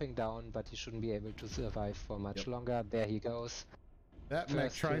 He's dropping down, but he shouldn't be able to survive for much longer. There he goes. That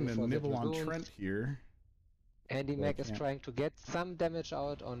mech trying to nibble on Trent here. Endymac is trying to get some damage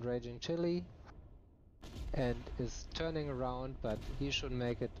out on Raging Chili and is turning around, but he should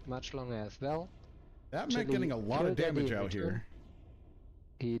make it much longer as well. That mech getting a lot of damage out here.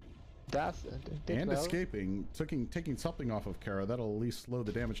 He does and well. Escaping, taking something off of Kara. That'll at least slow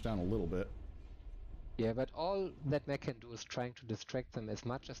the damage down a little bit. Yeah, but all that mech can do is trying to distract them as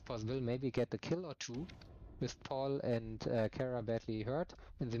much as possible, maybe get a kill or two with Paul and Kara badly hurt.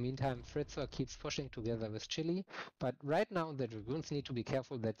 In the meantime, Fritzer keeps pushing together with Chili, but right now the Dragoons need to be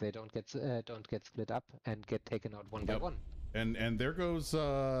careful that they don't get split up and get taken out one by one. And there goes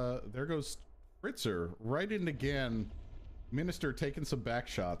Fritzer right in again. Minister taking some back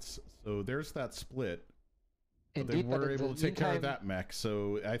shots, so there's that split. Indeed, they were able to take care of that mech,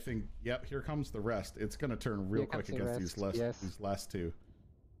 so I think, yep, here comes the rest. It's going to turn real quick against these last two.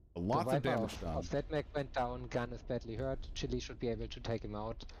 Lots of damage done. That mech went down, Gun is badly hurt, Chili should be able to take him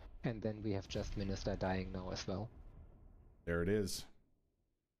out, and then we have just Minister dying now as well. There it is.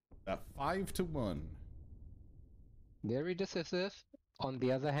 That 5-1. Very decisive. On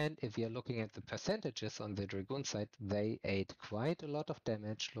the other hand, if you're looking at the percentages on the Dragoon side, they ate quite a lot of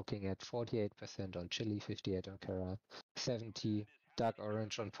damage, looking at 48% on Chili, 58 on Kara, 70 dark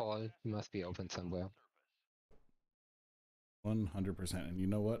orange on Paul. He must be open somewhere. 100%. And you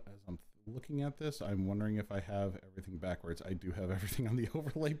know what? As I'm looking at this, I'm wondering if I have everything backwards. I do have everything on the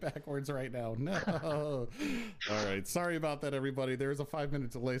overlay backwards right now. No. All right. Sorry about that, everybody. There's a 5-minute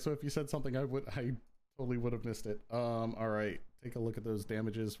delay, so if you said something, I totally would have missed it. All right. Take a look at those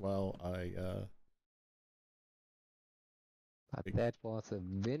damages while I But that was a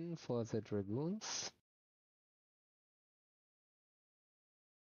win for the Dragoons.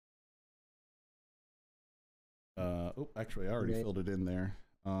 Oh, actually I already filled it in there.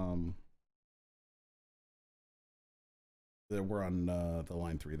 We're on the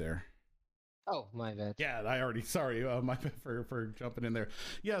line 3 there. Oh, my bad. Yeah, sorry, my bad for jumping in there.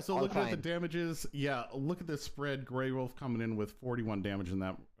 Yeah, so looking at the damages, yeah, look at this spread. Grey Wolf coming in with 41 damage in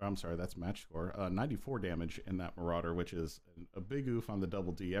that, I'm sorry, that's match score. 94 damage in that Marauder, which is a big oof on the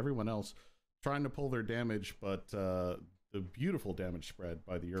double D. Everyone else trying to pull their damage, but the beautiful damage spread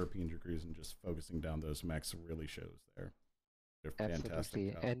by the European Dragoons and just focusing down those mechs really shows there. They're fantastic.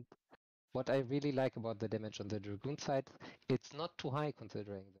 Absolutely. And what I really like about the damage on the Dragoon side, it's not too high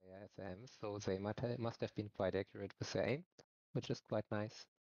considering their SM, so they must have been quite accurate with their aim, which is quite nice.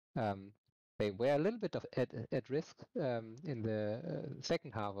 They were a little bit at risk in the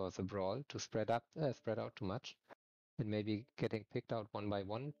second half of the brawl to spread out too much and maybe getting picked out one by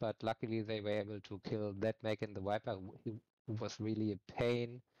one, but luckily they were able to kill that mech in the Viper, who was really a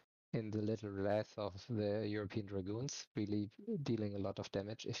pain in the little wrath of the European Dragoons, really dealing a lot of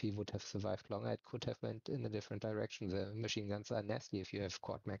damage. If he would have survived longer, it could have went in a different direction. The machine guns are nasty if you have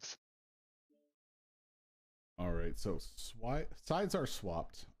quad mechs. All right, so sides are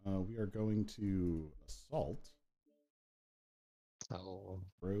swapped. We are going to assault. Oh,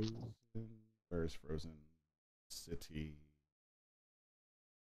 Frozen. Where's Frozen City?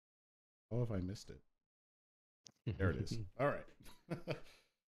 Oh, have I missed it? There it is. All right.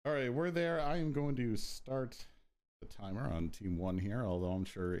 All right, we're there. I am going to start the timer on Team 1 here, although I'm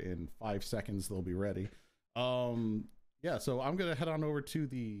sure in 5 seconds they'll be ready. Yeah, so I'm going to head on over to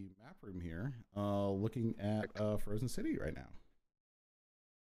the map room here, looking at Frozen City right now.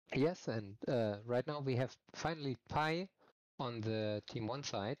 Yes, and right now we have finally Pi on the Team 1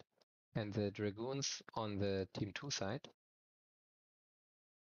 side and the Dragoons on the Team 2 side.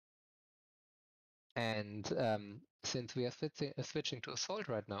 And since we are switching to Assault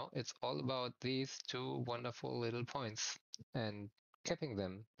right now, it's all about these two wonderful little points and capping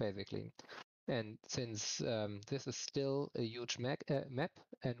them, basically. And since this is still a huge map,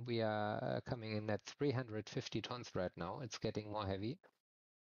 and we are coming in at 350 tons right now, it's getting more heavy.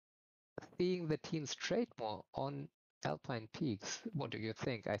 Seeing the teams trade more on Alpine Peaks, what do you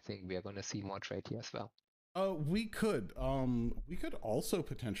think? I think we are going to see more trade here as well. We could also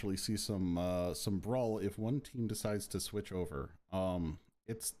potentially see some brawl if one team decides to switch over.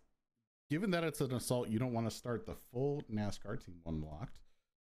 It's given that it's an assault, you don't want to start the full NASCAR team one locked.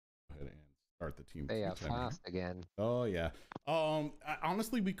 Go ahead and start the team. They are fast again. Oh yeah.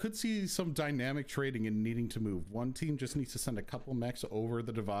 Honestly, we could see some dynamic trading and needing to move. One team just needs to send a couple mechs over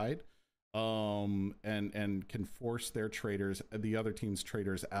the divide, and can force their traders, the other team's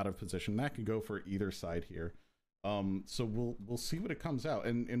traders, out of position. That could go for either side here. So we'll see what it comes out,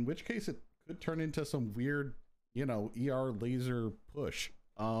 and in which case it could turn into some weird, ER laser push.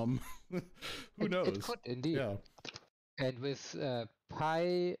 Who knows? It could indeed. Yeah. And with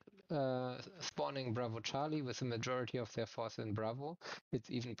Pi spawning Bravo Charlie with the majority of their force in Bravo,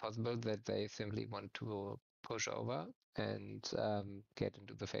 it's even possible that they simply want to push over and get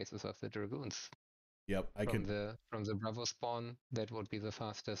into the faces of the Dragoons. Yep, from the Bravo spawn. That would be the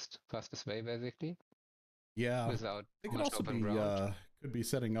fastest way, basically. Yeah, without they could much also open be ground. could be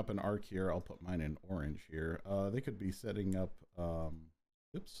setting up an arc here. I'll put mine in orange here. They could be setting up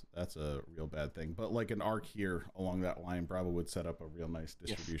oops, that's a real bad thing, but like an arc here along that line. Bravo would set up a real nice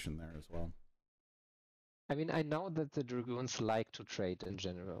distribution there as well. I mean, I know that the Dragoons like to trade in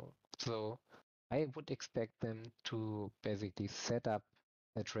general, so I would expect them to basically set up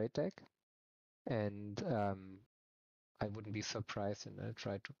a trade deck, and I wouldn't be surprised, and I'll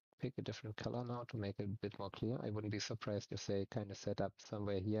try to pick a different color now to make it a bit more clear. I wouldn't be surprised if they kind of set up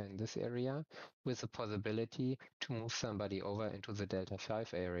somewhere here in this area with the possibility to move somebody over into the Delta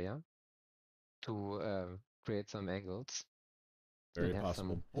 5 area to create some angles. Very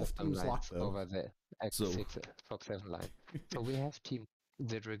possible. Both teams locked though. Over the X6 Fox 7 line. So we have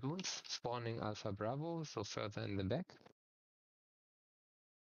the Dragoons spawning Alpha Bravo, so further in the back.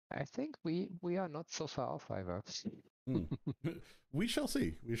 I think we are not so far off either. We shall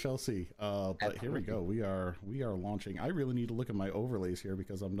see. We shall see. But Absolutely. Here we go. We are launching. I really need to look at my overlays here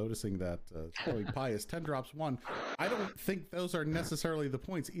because I'm noticing that showing Pi is 10 drops 1. I don't think those are necessarily the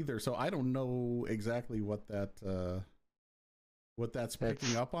points either. So I don't know exactly what that's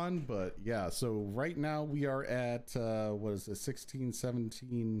picking up on. But yeah, so right now we are at what is it, 16,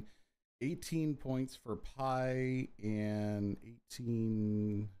 17, 18 points for Pi and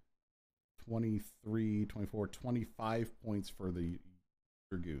 18, 23, 24, 25 points for the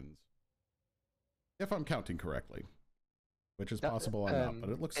Dragoons. If I'm counting correctly, which is possible or not, but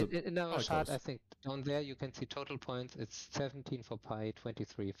it looks in our chart, close. I think down there you can see total points. It's 17 for Pi,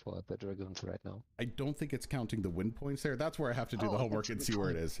 23 for the Dragoons right now. I don't think it's counting the win points there. That's where I have to do the homework and see where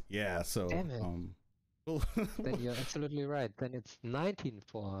it is. Yeah, so Damn it. Then you're absolutely right. Then it's 19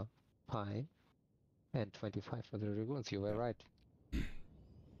 for Pi and 25 for the Dragoons. You were right.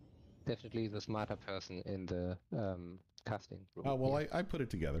 Definitely the smarter person in the casting room. Oh, well, I put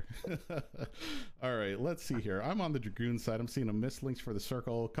it together. All right, let's see here. I'm on the Dragoon side. I'm seeing a Mistlinks for the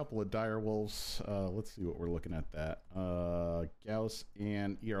circle, a couple of Dire Wolves. Let's see what we're looking at that. Gauss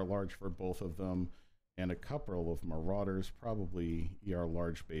and ER large for both of them, and a couple of Marauders, probably ER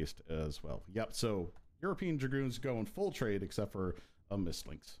large based as well. Yep, so European Dragoons going full trade except for a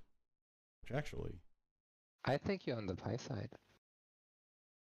Mistlinks, which actually... I think you're on the Pi side.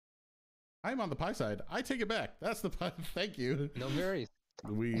 I'm on the Pi side. I take it back. That's the Pi. Thank you. No worries.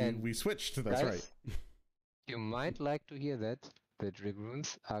 We switched. That's guys, right. You might like to hear that the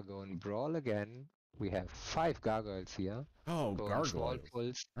Dragoons are going brawl again. We have 5 gargoyles here. Oh, gargoyles.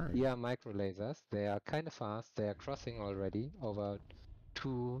 Pulse. Right. Yeah, micro lasers. They are kind of fast. They are crossing already over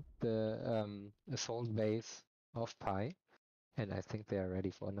to the assault base of Pi. And I think they are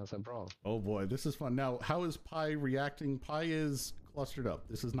ready for another brawl. Oh boy, this is fun. Now, how is Pi reacting? Pi is clustered up.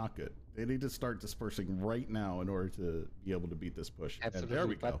 This is not good. They need to start dispersing right now in order to be able to beat this push. Absolutely, and there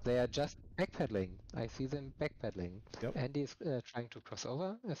we go. But they are just backpedaling. I see them backpedaling. Yep. Andy's trying to cross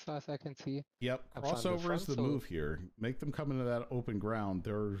over, as far as I can see. Yep, crossover is the move here. Make them come into that open ground.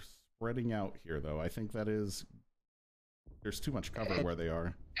 They're spreading out here, though. I think that is... There's too much cover where they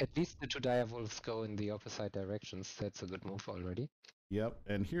are. At least the 2 Dire Wolves go in the opposite directions. That's a good move already. Yep,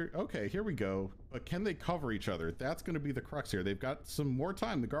 and here, okay, here we go. But can they cover each other? That's going to be the crux here. They've got some more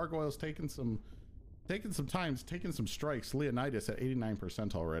time. The Gargoyle's taking some strikes. Leonidas at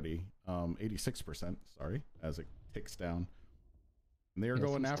 89% already. 86%, sorry, as it ticks down. And they are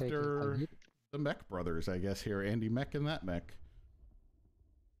going after the Mech brothers, I guess, here. Andy Mech and that Mech.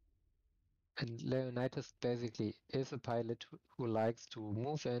 And Leonidas basically is a pilot who likes to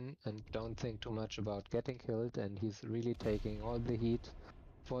move in and don't think too much about getting killed, and he's really taking all the heat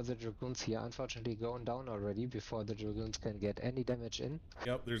for the Dragoons here. Unfortunately, going down already before the Dragoons can get any damage in.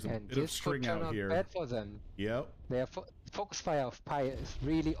 Yep, there's a And bit of this could string turn out out here. bad for them. Yep. Their focus fire of Pi is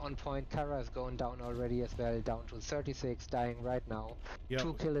really on point. Kara is going down already as well, down to 36, dying right now. Yep.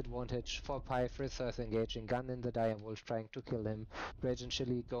 2 kill advantage for Pi. Fritzer is engaging, gun in the Direwolf, trying to kill him. Rage and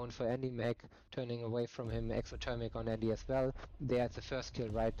Chili going for Andy Mac, turning away from him. Exothermic on Andy as well. There's the first kill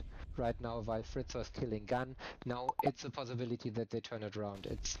right now while Fritzer is killing gun. Now it's a possibility that they turn it around.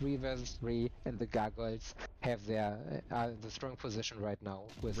 It's 3 versus 3, and the Gargoyles have their the strong position right now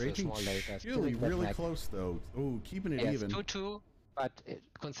with the Raging small lasers. really close though. Oh, keeping it even. 2-2, but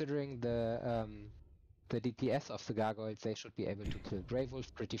considering the DPS of the Gargoyles, they should be able to kill Grey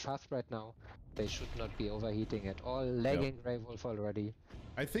Wolf pretty fast right now. They should not be overheating at all. Lagging Grey Wolf already.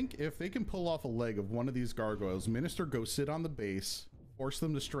 I think if they can pull off a leg of one of these Gargoyles, Minister go sit on the base, force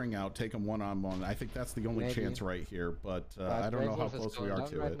them to string out, take them one-on-one. I think that's the only chance right here, but I don't know how close we are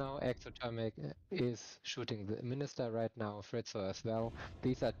to right it. Now, Exothermic is shooting the Minister right now, Fritzer as well.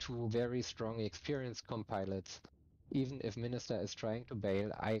 These are 2 very strong, experienced compilots. Even if Minister is trying to bail,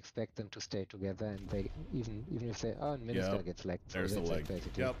 I expect them to stay together, and they even if they Minister gets legged. There's the leg.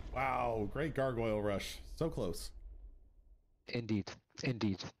 Basically. Yep. Wow, great Gargoyle rush. So close. Indeed.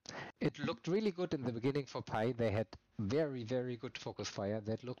 It looked really good in the beginning for Pi. They had very, very good focus fire.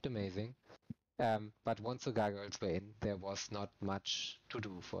 That looked amazing. But once the Gargoyles were in, there was not much to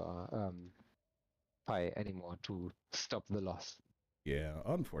do for Pi anymore to stop the loss. Yeah,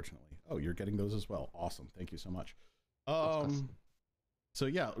 unfortunately. Oh, you're getting those as well. Awesome. Thank you so much. So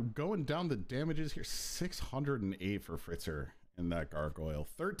yeah, going down the damages here, 608 for Fritzer in that Gargoyle,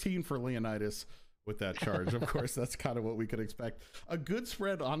 13 for Leonidas with that charge. Of course, that's kind of what we could expect. A good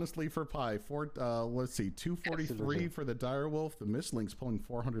spread, honestly, for Pi. Let's see, 243 Absolutely. for the Direwolf. The Mistlink's pulling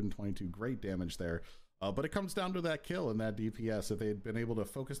 422. Great damage there. But it comes down to that kill and that DPS. If they had been able to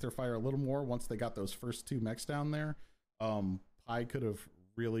focus their fire a little more once they got those first 2 mechs down there, Pi could have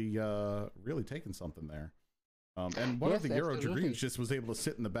really taken something there. And one of the Euro Dragoons just was able to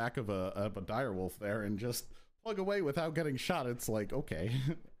sit in the back of a Direwolf there and just plug away without getting shot. It's like, okay.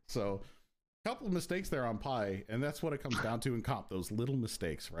 So a couple of mistakes there on Pi, and that's what it comes down to in comp, those little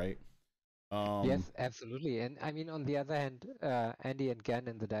mistakes, right? Yes, absolutely. And I mean, on the other hand, Andy and Gan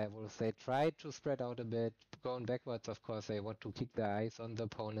in the Direwolves, they tried to spread out a bit, going backwards, of course. They want to keep their eyes on the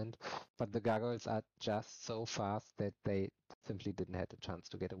opponent, but the Gargoyles are just so fast that they simply didn't have a chance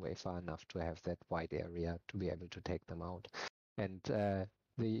to get away far enough to have that wide area to be able to take them out. And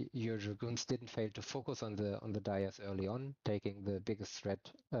the Euro Dragoons didn't fail to focus on the Dyers early on, taking the biggest threat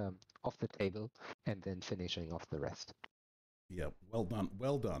off the table and then finishing off the rest. Yeah, well done.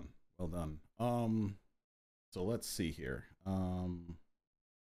 Well done. So let's see here.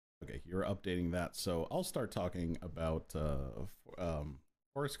 Okay, you're updating that. So I'll start talking about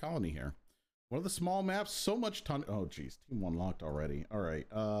Forest Colony here. One of the small maps, so much ton. Oh, geez, team 1 locked already. All right.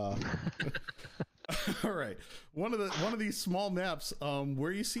 All right. One of these small maps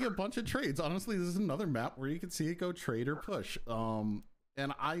where you see a bunch of trades. Honestly, this is another map where you can see it go trade or push. And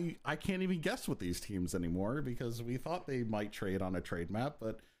I can't even guess with these teams anymore because we thought they might trade on a trade map,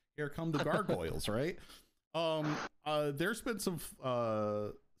 but here come the Gargoyles, right? There's been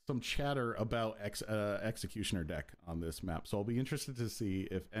some chatter about Executioner deck on this map, so I'll be interested to see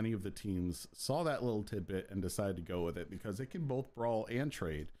if any of the teams saw that little tidbit and decided to go with it, because it can both brawl and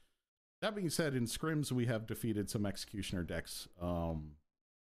trade. That being said, in scrims we have defeated some Executioner decks, or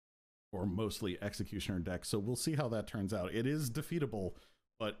mostly Executioner decks, so we'll see how that turns out. It is defeatable,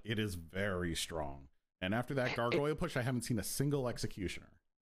 but it is very strong. And after that Gargoyle push, I haven't seen a single Executioner.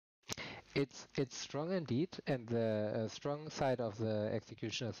 It's strong indeed, and the strong side of the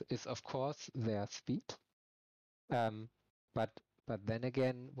Executioners is, of course, their speed. But then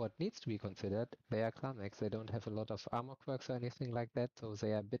again, what needs to be considered, they are Climax. They don't have a lot of armor quirks or anything like that, so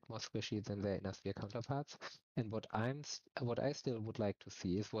they are a bit more squishy than their inner sphere counterparts. And what I still would like to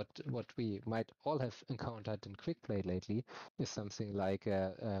see is what we might all have encountered in quick play lately is something like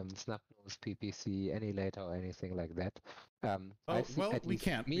Snubnose, PPC, Annihilator, or anything like that. We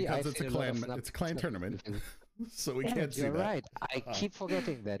can't because it's a clan tournament, so we can't see that. You're right. I keep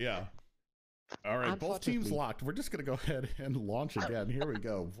forgetting that. Yeah. All right, both teams locked. We're just going to go ahead and launch again. Here we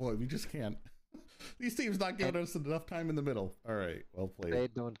go. Boy, we just can't. These teams not giving us enough time in the middle. All right, well played. They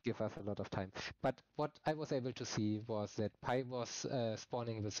don't give us a lot of time. But what I was able to see was that Pi was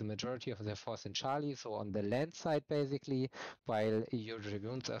spawning with the majority of their force in Charlie, so on the land side basically, while your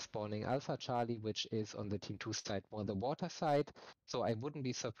Dragoons are spawning Alpha Charlie, which is on the Team 2 side, more the water side. So I wouldn't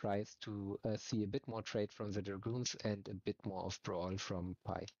be surprised to see a bit more trade from the Dragoons and a bit more of brawl from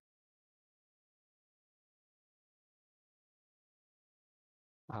Pi.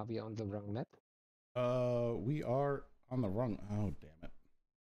 Are we on the wrong map? We are on the wrong. Oh, damn it.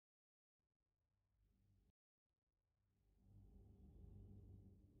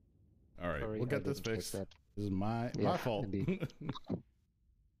 All right, Sorry, we'll I get this didn't check fixed. that. This is my Yeah, fault. indeed.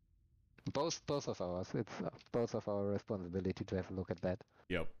 Both of ours. It's both of our responsibility to have a look at that.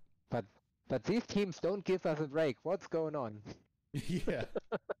 Yep. But these teams don't give us a break. What's going on? Yeah.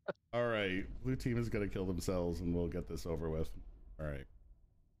 All right. Blue team is going to kill themselves and we'll get this over with. All right.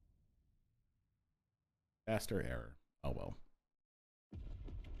 Faster error. Oh, well.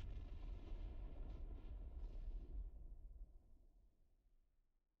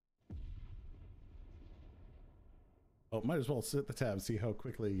 Oh, might as well sit the tab, see how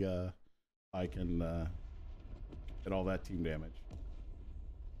quickly I can get all that team damage.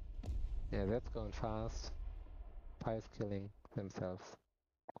 Yeah, that's going fast. Pies killing themselves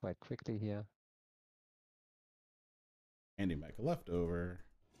quite quickly here. Andy Mech leftover.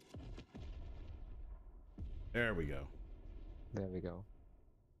 There we go. There we go.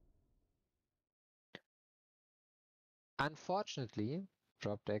 Unfortunately,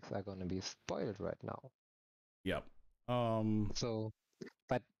 drop decks are going to be spoiled right now. Yep. So,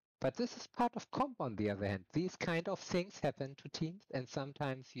 but this is part of comp on the other hand. These kind of things happen to teams and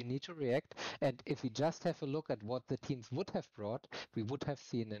sometimes you need to react. And if we just have a look at what the teams would have brought, we would have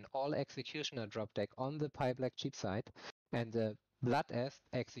seen an all executioner drop deck on the Pie Black cheap side and the Blood Est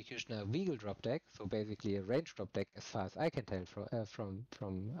executioner Weagle drop deck. So basically a range drop deck as far as I can tell from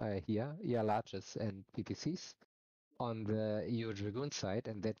here, ER larges and PPCs on the EU Dragoon side,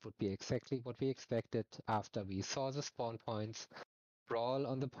 and that would be exactly what we expected after we saw the spawn points, brawl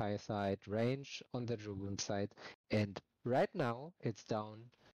on the Pie side, range on the Dragoon side, and right now it's down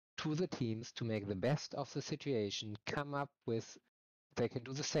to the teams to make the best of the situation, come up with, they can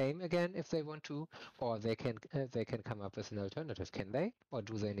do the same again if they want to, or they can come up with an alternative, can they? Or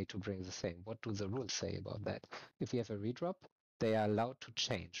do they need to bring the same? What do the rules say about that? If you have a redrop, they are allowed to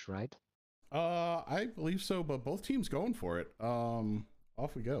change, right? I believe so, but both teams going for it.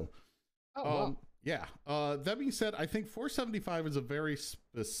 Off we go. Oh, wow. Yeah. That being said, I think 475 is a very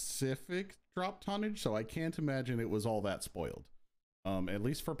specific drop tonnage, so I can't imagine it was all that spoiled. At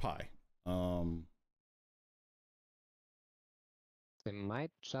least for Pi. They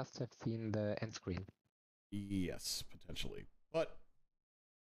might just have seen the end screen. Yes, potentially. But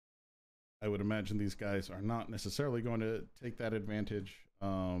I would imagine these guys are not necessarily going to take that advantage.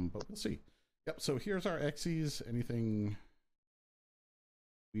 But we'll see. Yep, so here's our Xyz. Anything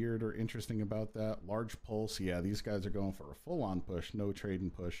weird or interesting about that? Large pulse. Yeah, these guys are going for a full-on push, no trade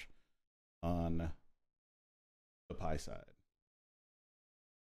and push on the Pi side.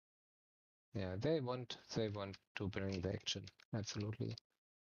 Yeah, they want to bring the action, absolutely.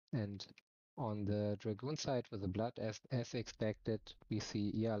 And on the Dragoon side with the Blood, as expected, we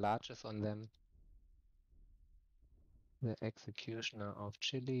see ER larges on them. The Executioner of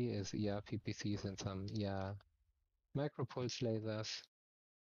Chile is ER PPCs and some ER micropulse lasers.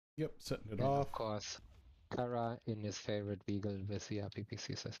 Yep, setting it and off. Of course, Kara in his favorite Beagle with ER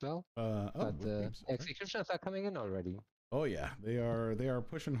PPCs as well. But the executioners are coming in already. Oh yeah, they are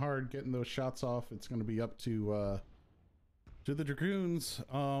pushing hard, getting those shots off. It's going to be up to the Dragoons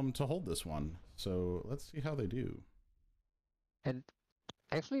to hold this one. So let's see how they do. And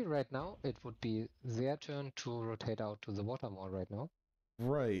actually, right now it would be their turn to rotate out to the water mall right now.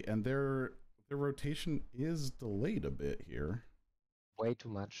 Right, and their rotation is delayed a bit here. Way too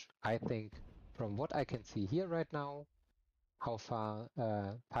much. I think from what I can see here right now, how far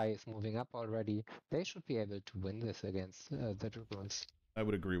Pi is moving up already, they should be able to win this against the Dragoons. I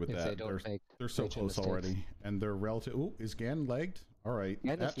would agree with that. They're so close already, and they're relative. Ooh, is Gan legged? All right,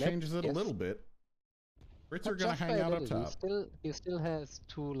 that changes it a little bit. Brits are going to hang out up top. He still has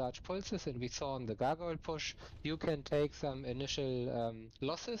two large pulses, and we saw on the gargoyle push, you can take some initial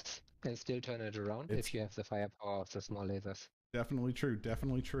losses and still turn it around if you have the firepower of the small lasers. Definitely true.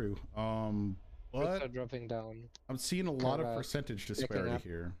 Definitely true. Brits are dropping down. I'm seeing a lot of percentage disparity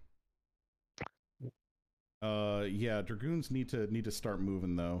here. Yeah, Dragoons need to start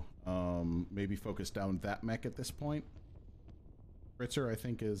moving though. Maybe focus down that mech at this point. Britzer, I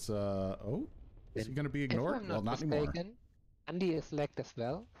think, is is he going to be ignored? Well, not anymore. Andy is lagged as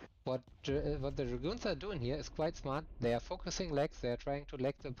well. What the Dragoons are doing here is quite smart. They are focusing legs. They are trying to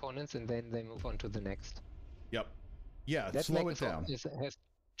leg the opponents, and then they move on to the next. Yep. Yeah, that slow it down. Has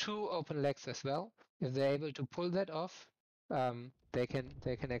two open legs as well. If they're able to pull that off, they can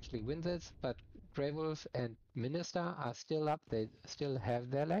actually win this. But Grey Wolf and Minister are still up. They still have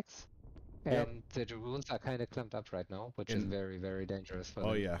their legs. And the Dragoons are kind of clumped up right now, which is very, very dangerous for them.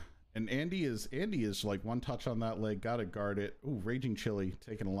 Oh, yeah. And Andy is like one touch on that leg, gotta guard it. Ooh, Raging Chili,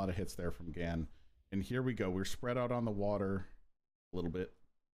 taking a lot of hits there from Gan. And here we go. We're spread out on the water a little bit.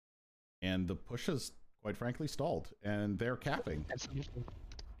 And the push is, quite frankly, stalled. And they're capping. Absolutely.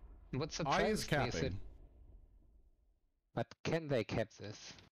 What Is surprises me is that, capping. but can they cap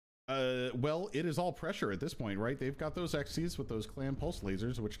this? Well, it is all pressure at this point, right? They've got those XCs with those clan pulse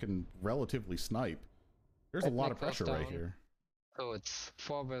lasers, which can relatively snipe. There's a lot of pressure right here. So it's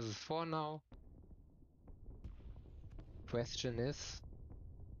 4 versus 4 now. Question is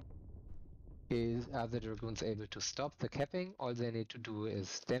are the Dragoons able to stop the capping? All they need to do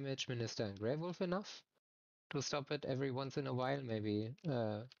is damage Minister and Grey Wolf enough to stop it every once in a while. Maybe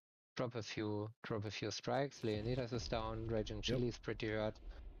drop a few strikes. Leonidas is down. Raging Chili is pretty hurt.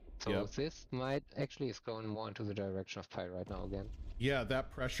 So this might actually is going more into the direction of Pi right now again. Yeah, that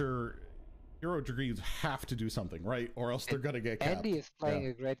pressure. Hero Dragoons have to do something, right? Or else they're gonna get capped. Andy is playing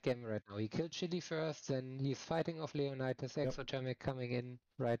a great game right now. He killed Chili first, then he's fighting off Leonidas. Exothermic coming in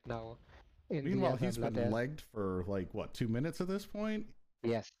right now. Meanwhile, he's been legged for like what, 2 minutes at this point?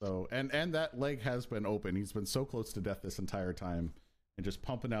 Yes. So and that leg has been open. He's been so close to death this entire time, and just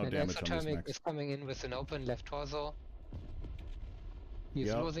pumping out damage on his mechs. Is coming in with an open left torso.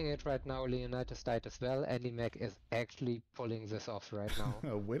 He's losing it right now. Leonidas died as well. Andy Mac is actually pulling this off right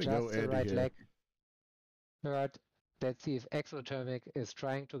now. Way to Just go, the Andy. right leg. Hurt. Let's see if Exothermic is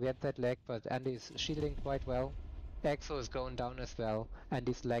trying to get that leg, but Andy's shielding quite well. Exo is going down as well.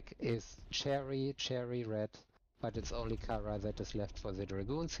 Andy's leg is cherry red, but it's only Kara that is left for the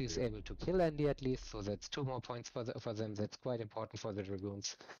Dragoons. He's able to kill Andy at least, so that's 2 more points for them. That's quite important for the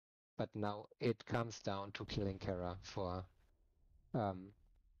Dragoons. But now it comes down to killing Kara for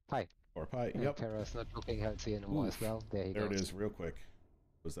Pi. Or Pi, yep. Kara's not looking healthy anymore as well. There he goes. There it is, real quick.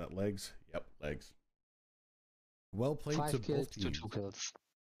 Was that legs? Yep, legs. Well played 5 to kills both teams. to 2 kills.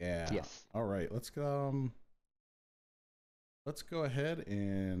 Yeah. Yes. All right, let's go ahead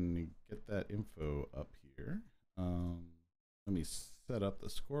and get that info up here. Let me set up the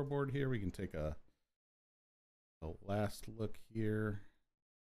scoreboard here. We can take a last look here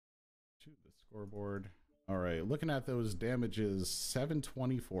to the scoreboard. All right, looking at those damages,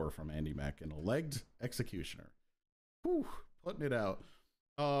 724 from Andy Mac and a legged Executioner. Whew, putting it out.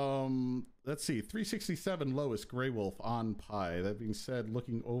 Let's see, 367 lowest Grey Wolf on Pi. That being said,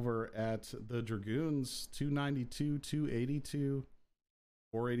 looking over at the Dragoons, 292, 282,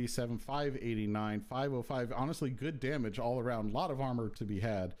 487, 589, 505. Honestly, good damage all around. A lot of armor to be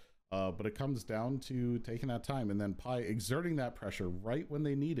had, but it comes down to taking that time and then Pi exerting that pressure right when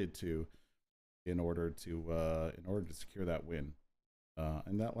they needed to in order to secure that win.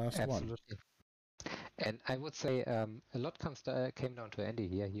 And that last one. And I would say a lot came down to Andy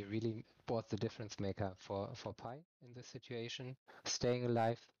here. He really was the difference maker for Pi in this situation. Staying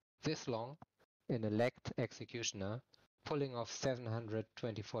alive this long in a legged Executioner, pulling off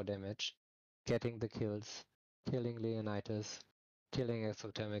 724 damage, getting the kills, killing Leonidas, killing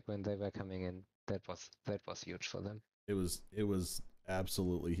Exothermic when they were coming in. That was huge for them. It was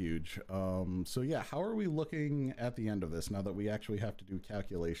absolutely huge. So yeah, how are we looking at the end of this now that we actually have to do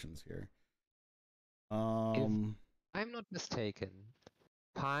calculations here? If I'm not mistaken,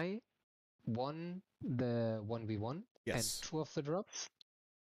 Pi won the 1v1 and 2 of the drops.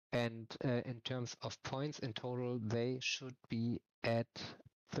 And in terms of points in total, they should be at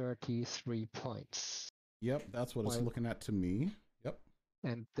 33 points. Yep, that's what it's looking at to me. Yep.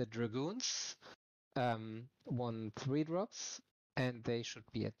 And the Dragoons won 3 drops, and they should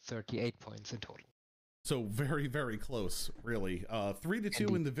be at 38 points in total. So very, very close, really.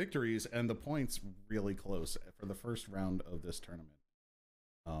 3-2 in the victories, and the points really close for the first round of this tournament,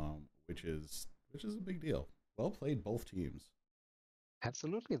 which is a big deal. Well played, both teams.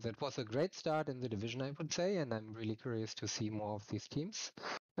 Absolutely, that was a great start in the division, I would say, and I'm really curious to see more of these teams.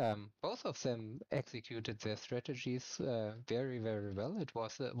 Both of them executed their strategies very, very well. It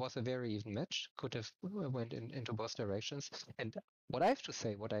was a very even match. Could have went into both directions. And what I have to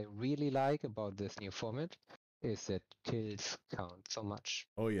say, what I really like about this new format is that kills count so much.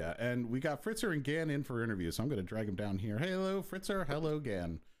 Oh yeah, and we got Fritzer and Gan in for interviews, so I'm going to drag him down here. Hello, Fritzer. Hello,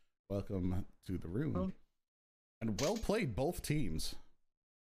 Gan. Welcome to the room. Oh. And well played, both teams.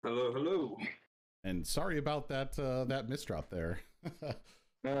 Hello, hello. And sorry about that misdrop there.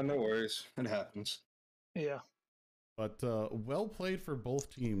 No worries. It happens. Yeah. But well played for both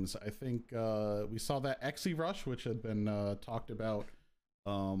teams. I think we saw that Xe rush, which had been talked about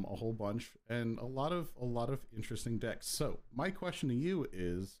a whole bunch, and a lot of interesting decks. So my question to you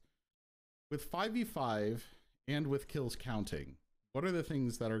is, with 5v5 and with kills counting, what are the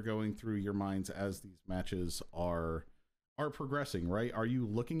things that are going through your minds as these matches are are progressing, right? Are you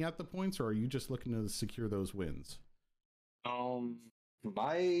looking at the points, or are you just looking to secure those wins?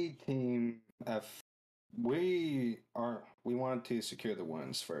 My team, we wanted to secure the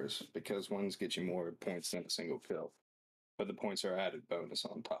wins first because wins get you more points than a single kill, but the points are added bonus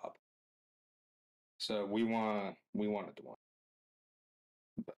on top. So we wanted to win.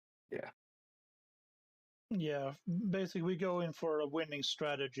 But yeah. Yeah, basically we go in for a winning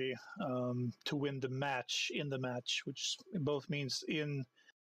strategy to win the match in the match, which both means in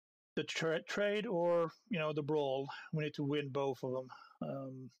the trade or the brawl. We need to win both of them.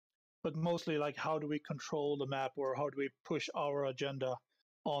 But mostly like how do we control the map or how do we push our agenda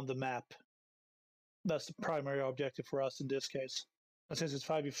on the map? That's the primary objective for us in this case. And since it's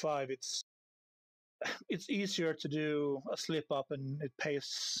 5v5, it's easier to do a slip up and it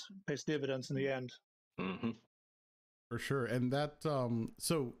pays dividends in the end. Mm-hmm. For sure. And that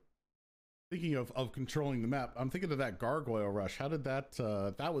so thinking of controlling the map, I'm thinking of that gargoyle rush. How did that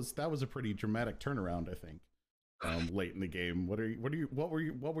that was a pretty dramatic turnaround, I think. Late in the game. What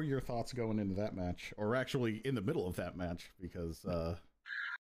were your thoughts going into that match, or actually in the middle of that match? Because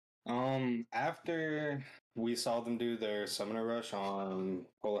after we saw them do their summoner rush on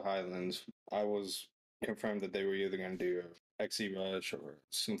Polar Highlands, I was confirmed that they were either going to do a XE rush or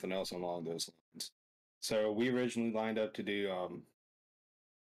something else along those lines. So we originally lined up to do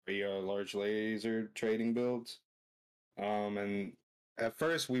large laser trading builds, and at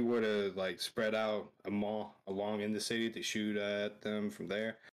first we would have like spread out along in the city to shoot at them from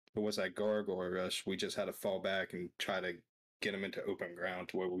there. But once that gargoyle rush, we just had to fall back and try to get them into open ground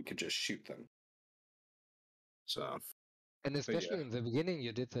to where we could just shoot them. So, and especially in the beginning,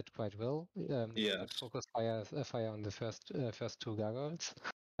 you did that quite well. Yeah, focus fire on the first two gargoyles.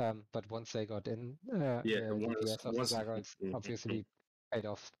 But once they got in, the DPS of the gargoyles obviously paid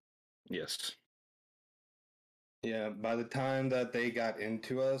off. Yes. Yeah, by the time that they got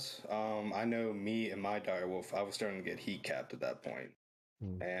into us, I know me and my direwolf, I was starting to get heat capped at that point.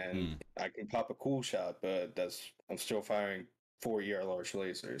 And I can pop a cool shot, but I'm still firing 4 large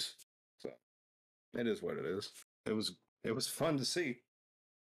lasers. So it is what it is. It was fun to see.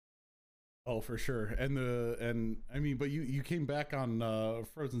 Oh, for sure. And I mean, but you came back on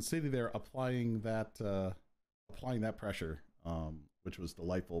Frozen City there, applying that pressure, which was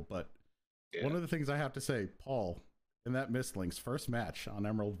delightful. But yeah. One of the things I have to say, Paul, in that Mistling's first match on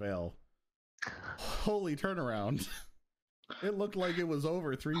Emerald Vale, holy turnaround. It looked like it was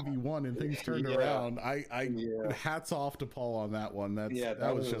over 3v1 and things turned around. Hats off to Paul on that one.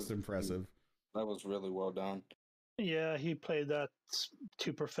 That was just impressive. That was really well done. Yeah, he played that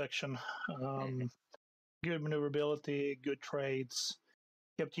to perfection. Good maneuverability, good trades.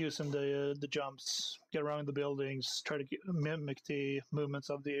 Kept using the jumps, get around the buildings, try to mimic the movements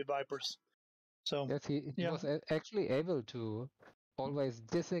of the Vipers. So yes, he was actually able to always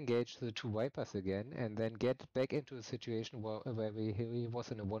disengage the two Vipers again and then get back into a situation where he was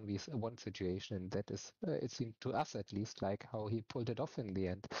in a 1v1 situation, and that is, it seemed to us at least, like how he pulled it off in the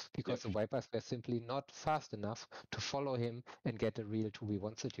end, because the Vipers were simply not fast enough to follow him and get a real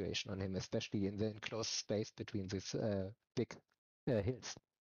 2v1 situation on him, especially in the enclosed space between these big hills.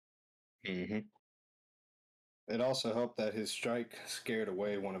 Mm-hmm. It also helped that his strike scared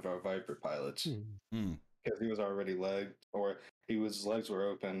away one of our Viper pilots. Because he was already legged, or his legs were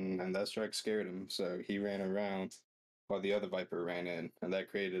open, and that strike scared him, so he ran around while the other Viper ran in, and that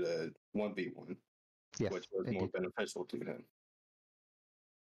created a 1v1, which was more beneficial to him.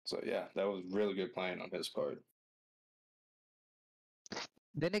 So yeah, that was really good playing on his part.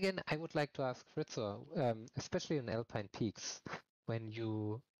 Then again, I would like to ask Fritzo, especially in Alpine Peaks, when did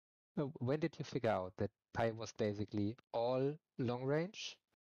you figure out that Pi was basically all long range?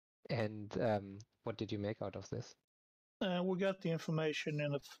 And what did you make out of this? We got the information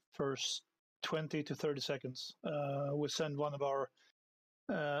in the first 20 to 30 seconds. We sent one of our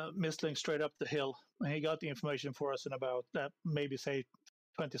Mistlings straight up the hill, and he got the information for us in about maybe say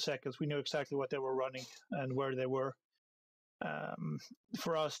 20 seconds. We knew exactly what they were running and where they were.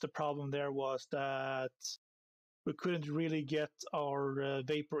 For us, the problem there was that we couldn't really get our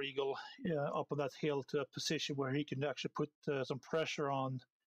Vapor Eagle up on that hill to a position where he can actually put some pressure on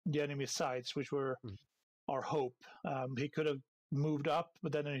the enemy sides, which were our hope. He could have moved up,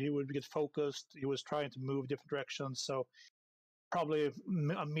 but then he would get focused. He was trying to move different directions, so probably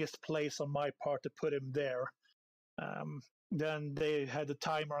a missed place on my part to put him there. Then they had the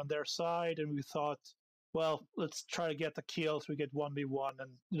timer on their side, and we thought, well, let's try to get the kill so we get 1v1,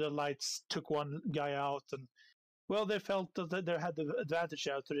 and the lights took one guy out, and well, they felt that they had the advantage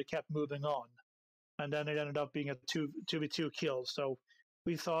out, so they kept moving on. And then it ended up being a 2v2 kill. So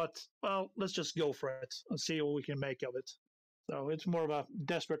we thought, well, let's just go for it and see what we can make of it. So it's more of a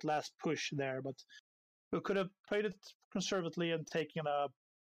desperate last push there, but we could have played it conservatively and taken a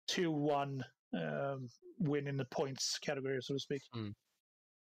 2-1 win in the points category, so to speak.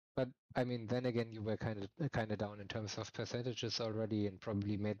 But I mean, then again, you were kind of down in terms of percentages already, and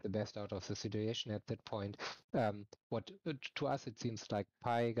probably made the best out of the situation at that point. What to us it seems like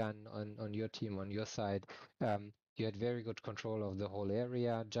Pygan on your team, on your side, you had very good control of the whole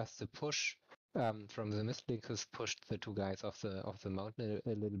area. Just the push from the Mistlinks pushed the two guys off the mountain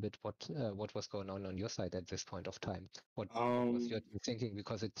a little bit. What was going on your side at this point of time? What was your team thinking?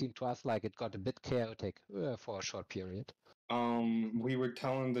 Because it seemed to us like it got a bit chaotic for a short period. We were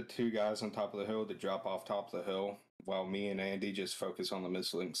telling the two guys on top of the hill to drop off top of the hill while me and Andy just focus on the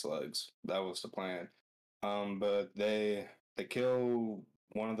Mistlink's legs. That was the plan. But they kill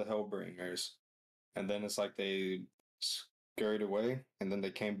one of the Hellbringers, and then it's like they scurried away, and then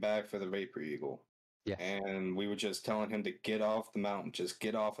they came back for the Vapor Eagle. Yeah. And we were just telling him to get off the mountain, just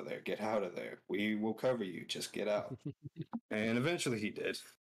get off of there, get out of there. We will cover you, just get out. And eventually he did.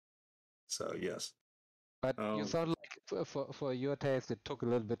 So yes. But you sound like, for your taste, it took a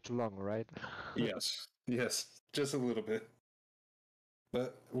little bit too long, right? Yes, just a little bit.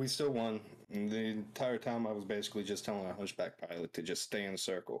 But we still won. And the entire time I was basically just telling our hunchback pilot to just stay in the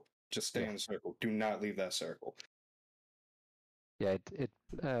circle. Just stay in the circle. Do not leave that circle. Yeah, it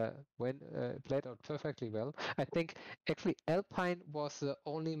played out perfectly well. I think actually Alpine was the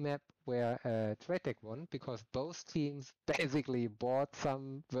only map where TradeTech won, because both teams basically bought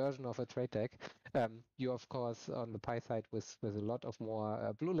some version of a TradeTech. You of course on the Pi side with a lot of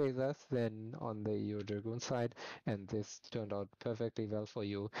more blue lasers than on the EU Dragoon side, and this turned out perfectly well for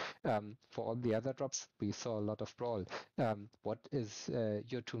you. For all the other drops, we saw a lot of brawl. What is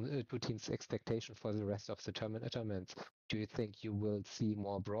your two teams' expectation for the rest of the tournaments? Do you think you will see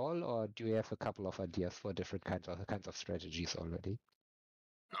more brawl, or do you have a couple of ideas for different kinds of strategies already?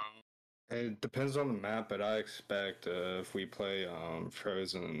 It depends on the map, but I expect if we play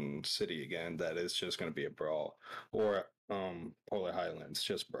Frozen City again, that it's just going to be a brawl, or Polar Highlands,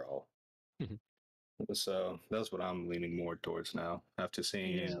 just brawl. So that's what I'm leaning more towards now, after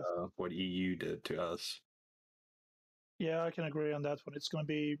seeing what EU did to us. Yeah, I can agree on that one. It's going to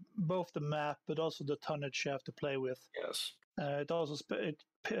be both the map, but also the tonnage you have to play with. Yes. It also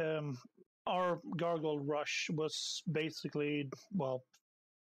our Gargoyle Rush was basically, well,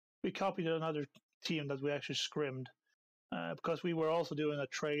 we copied another team that we actually scrimmed, because we were also doing a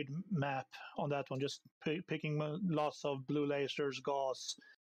trade map on that one, just picking lots of blue lasers, gauze,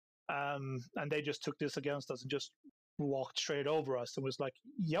 and they just took this against us and just walked straight over us and was like,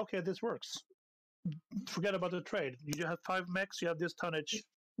 yeah, okay, this works. Forget about the trade. You have 5 mechs, you have this tonnage,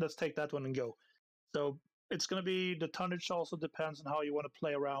 let's take that one and go. So it's going to be, the tonnage also depends on how you want to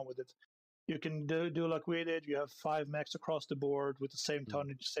play around with it. You can do like we did, you have 5 mechs across the board with the same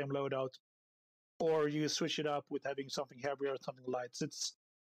tonnage, same loadout, or you switch it up with having something heavier or something light. It's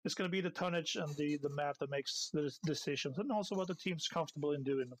going to be the tonnage and the map that makes the decisions, and also what the team's comfortable in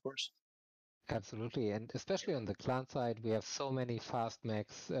doing, of course. Absolutely, and especially on the clan side, we have so many fast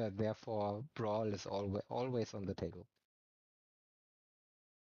mechs, therefore brawl is always on the table.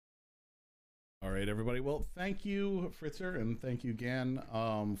 All right, everybody. Well, thank you, Fritzer, and thank you, Gan,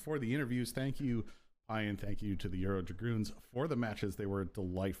 for the interviews. Thank you, Pi, and thank you to the Euro Dragoons for the matches. They were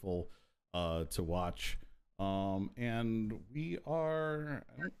delightful to watch. And we are,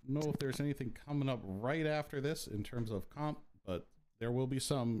 I don't know if there's anything coming up right after this in terms of comp, but there will be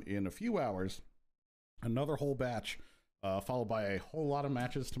some in a few hours. Another whole batch, followed by a whole lot of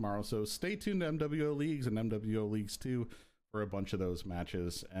matches tomorrow. So stay tuned to MWO Leagues and MWO Leagues 2 for a bunch of those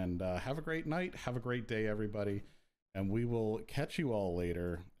matches. And have a great night. Have a great day, everybody. And we will catch you all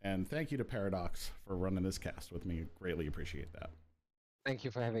later. And thank you to Paradox for running this cast with me. Greatly appreciate that. Thank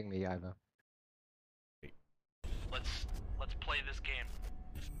you for having me, Iva. Let's play this game.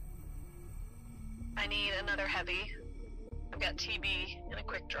 I need another heavy. I've got TB and a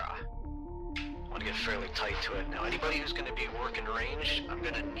quick draw. I want to get fairly tight to it. Now, anybody who's going to be working range, I'm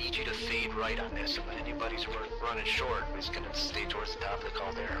going to need you to fade right on this. If anybody's running short, is going to stay towards the top of the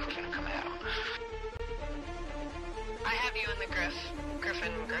call there. We're going to come out. I have you in the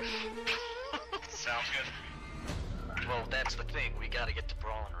Griffin. Sounds good. Well, that's the thing. We got to get to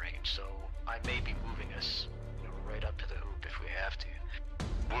brawling range, so I may be moving us, right up to the hoop if we have to.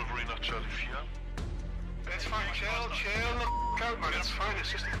 Wolverine nach Charlie 4. It's fine, chill the out, man, it's fine,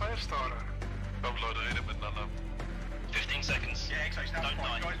 it's just a 5-star. Warum Leute reden miteinander? 15 seconds. Yeah, exactly. Don't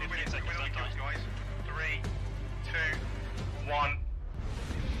die. 15 seconds, don't die. Guys. 3, 2, 1.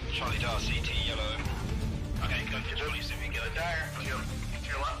 Charlie Dar, CT, yellow. Okay, go for Charlie, so we can get it. There. To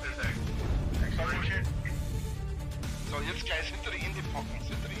your left, is there? Excellent. So, jetzt guys, hinter die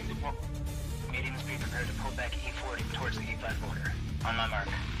Indie-Pockens, Mediums be prepared to pull back E40 towards the E5 border. On my mark.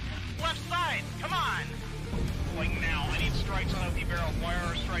 Left side, come on! Like now, I need strikes on empty barrels. Why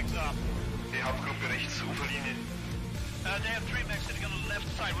are our strikes up? Die Hauptgruppe rechts, Uferlinie. They have 3 mechs sitting on the left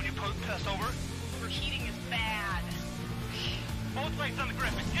side. When you pass over? Overheating is bad. Both legs on the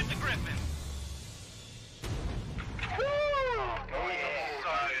Griffin. Hit the Griffin. Oh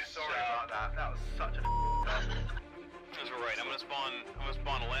yeah, sorry about that. That was such a That's right. I'm gonna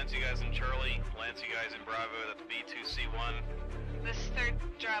spawn Lance, you guys in Charlie, Lance, you guys in Bravo. That's B2C1. This third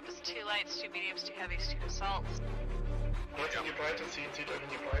drop is 2 lights, 2 mediums, 2 heavies, 2 assaults. Jetzt in die Breite, zieht euch in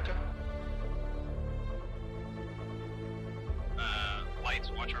die Breite.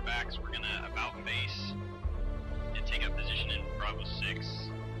 Lights, watch our backs. We're gonna about base and take up position in Bravo 6.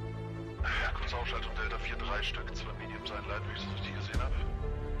 Ja, kurz Aufschaltung Delta 4, 3 Stück, 2 Mediums, ein Light, wie ich es die gesehen habe.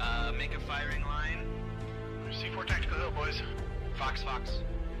 Make a firing line. C4 Tactical Hill, boys. Fox.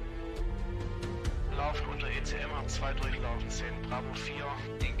 Laufen unter ECM, hab 2 durchlaufen, 10 Bravo 4.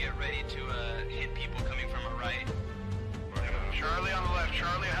 And get ready to hit people coming from our right. Charlie on the left.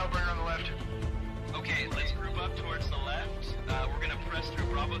 Charlie, a Hellbringer on the left. Okay, let's group up towards the left. We're gonna press through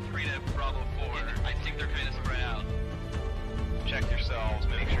Bravo 3 to Bravo 4. I think they're kind of spread out. Check yourselves.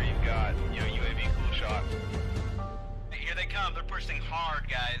 Make sure you've got, UAV cool shot. Here they come. They're pushing hard,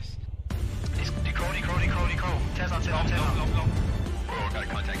 guys. Deco. Tez on. Go. Oh, got a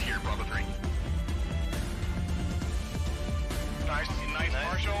contact here, Bravo 3. Nice,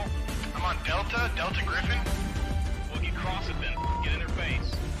 Marshall. I'm on Delta Griffin. Well, get cross it then. Get in their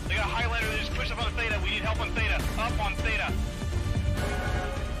face. They got a highlighter, they just pushed up on Theta. We need help on Theta. Up on Theta.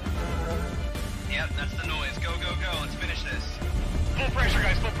 Yep, that's the noise. Go. Let's finish this. Full pressure,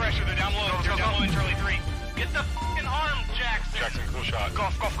 guys. Full pressure. They're down low. They're down low in Charlie 3. Get the fucking arm, Jackson. Jackson, cool shot.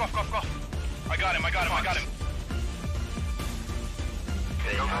 Golf. I got him. Go,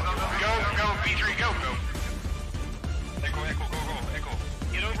 B3, go. Echo, go.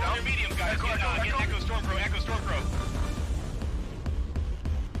 Get over on your medium, guys. Get Echo Stormcrow.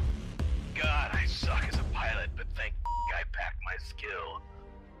 God, I suck as a pilot, but thank I packed my skill.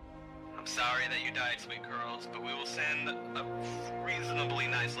 I'm sorry that you died, sweet girls, but we will send a reasonably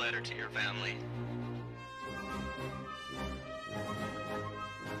nice letter to your family.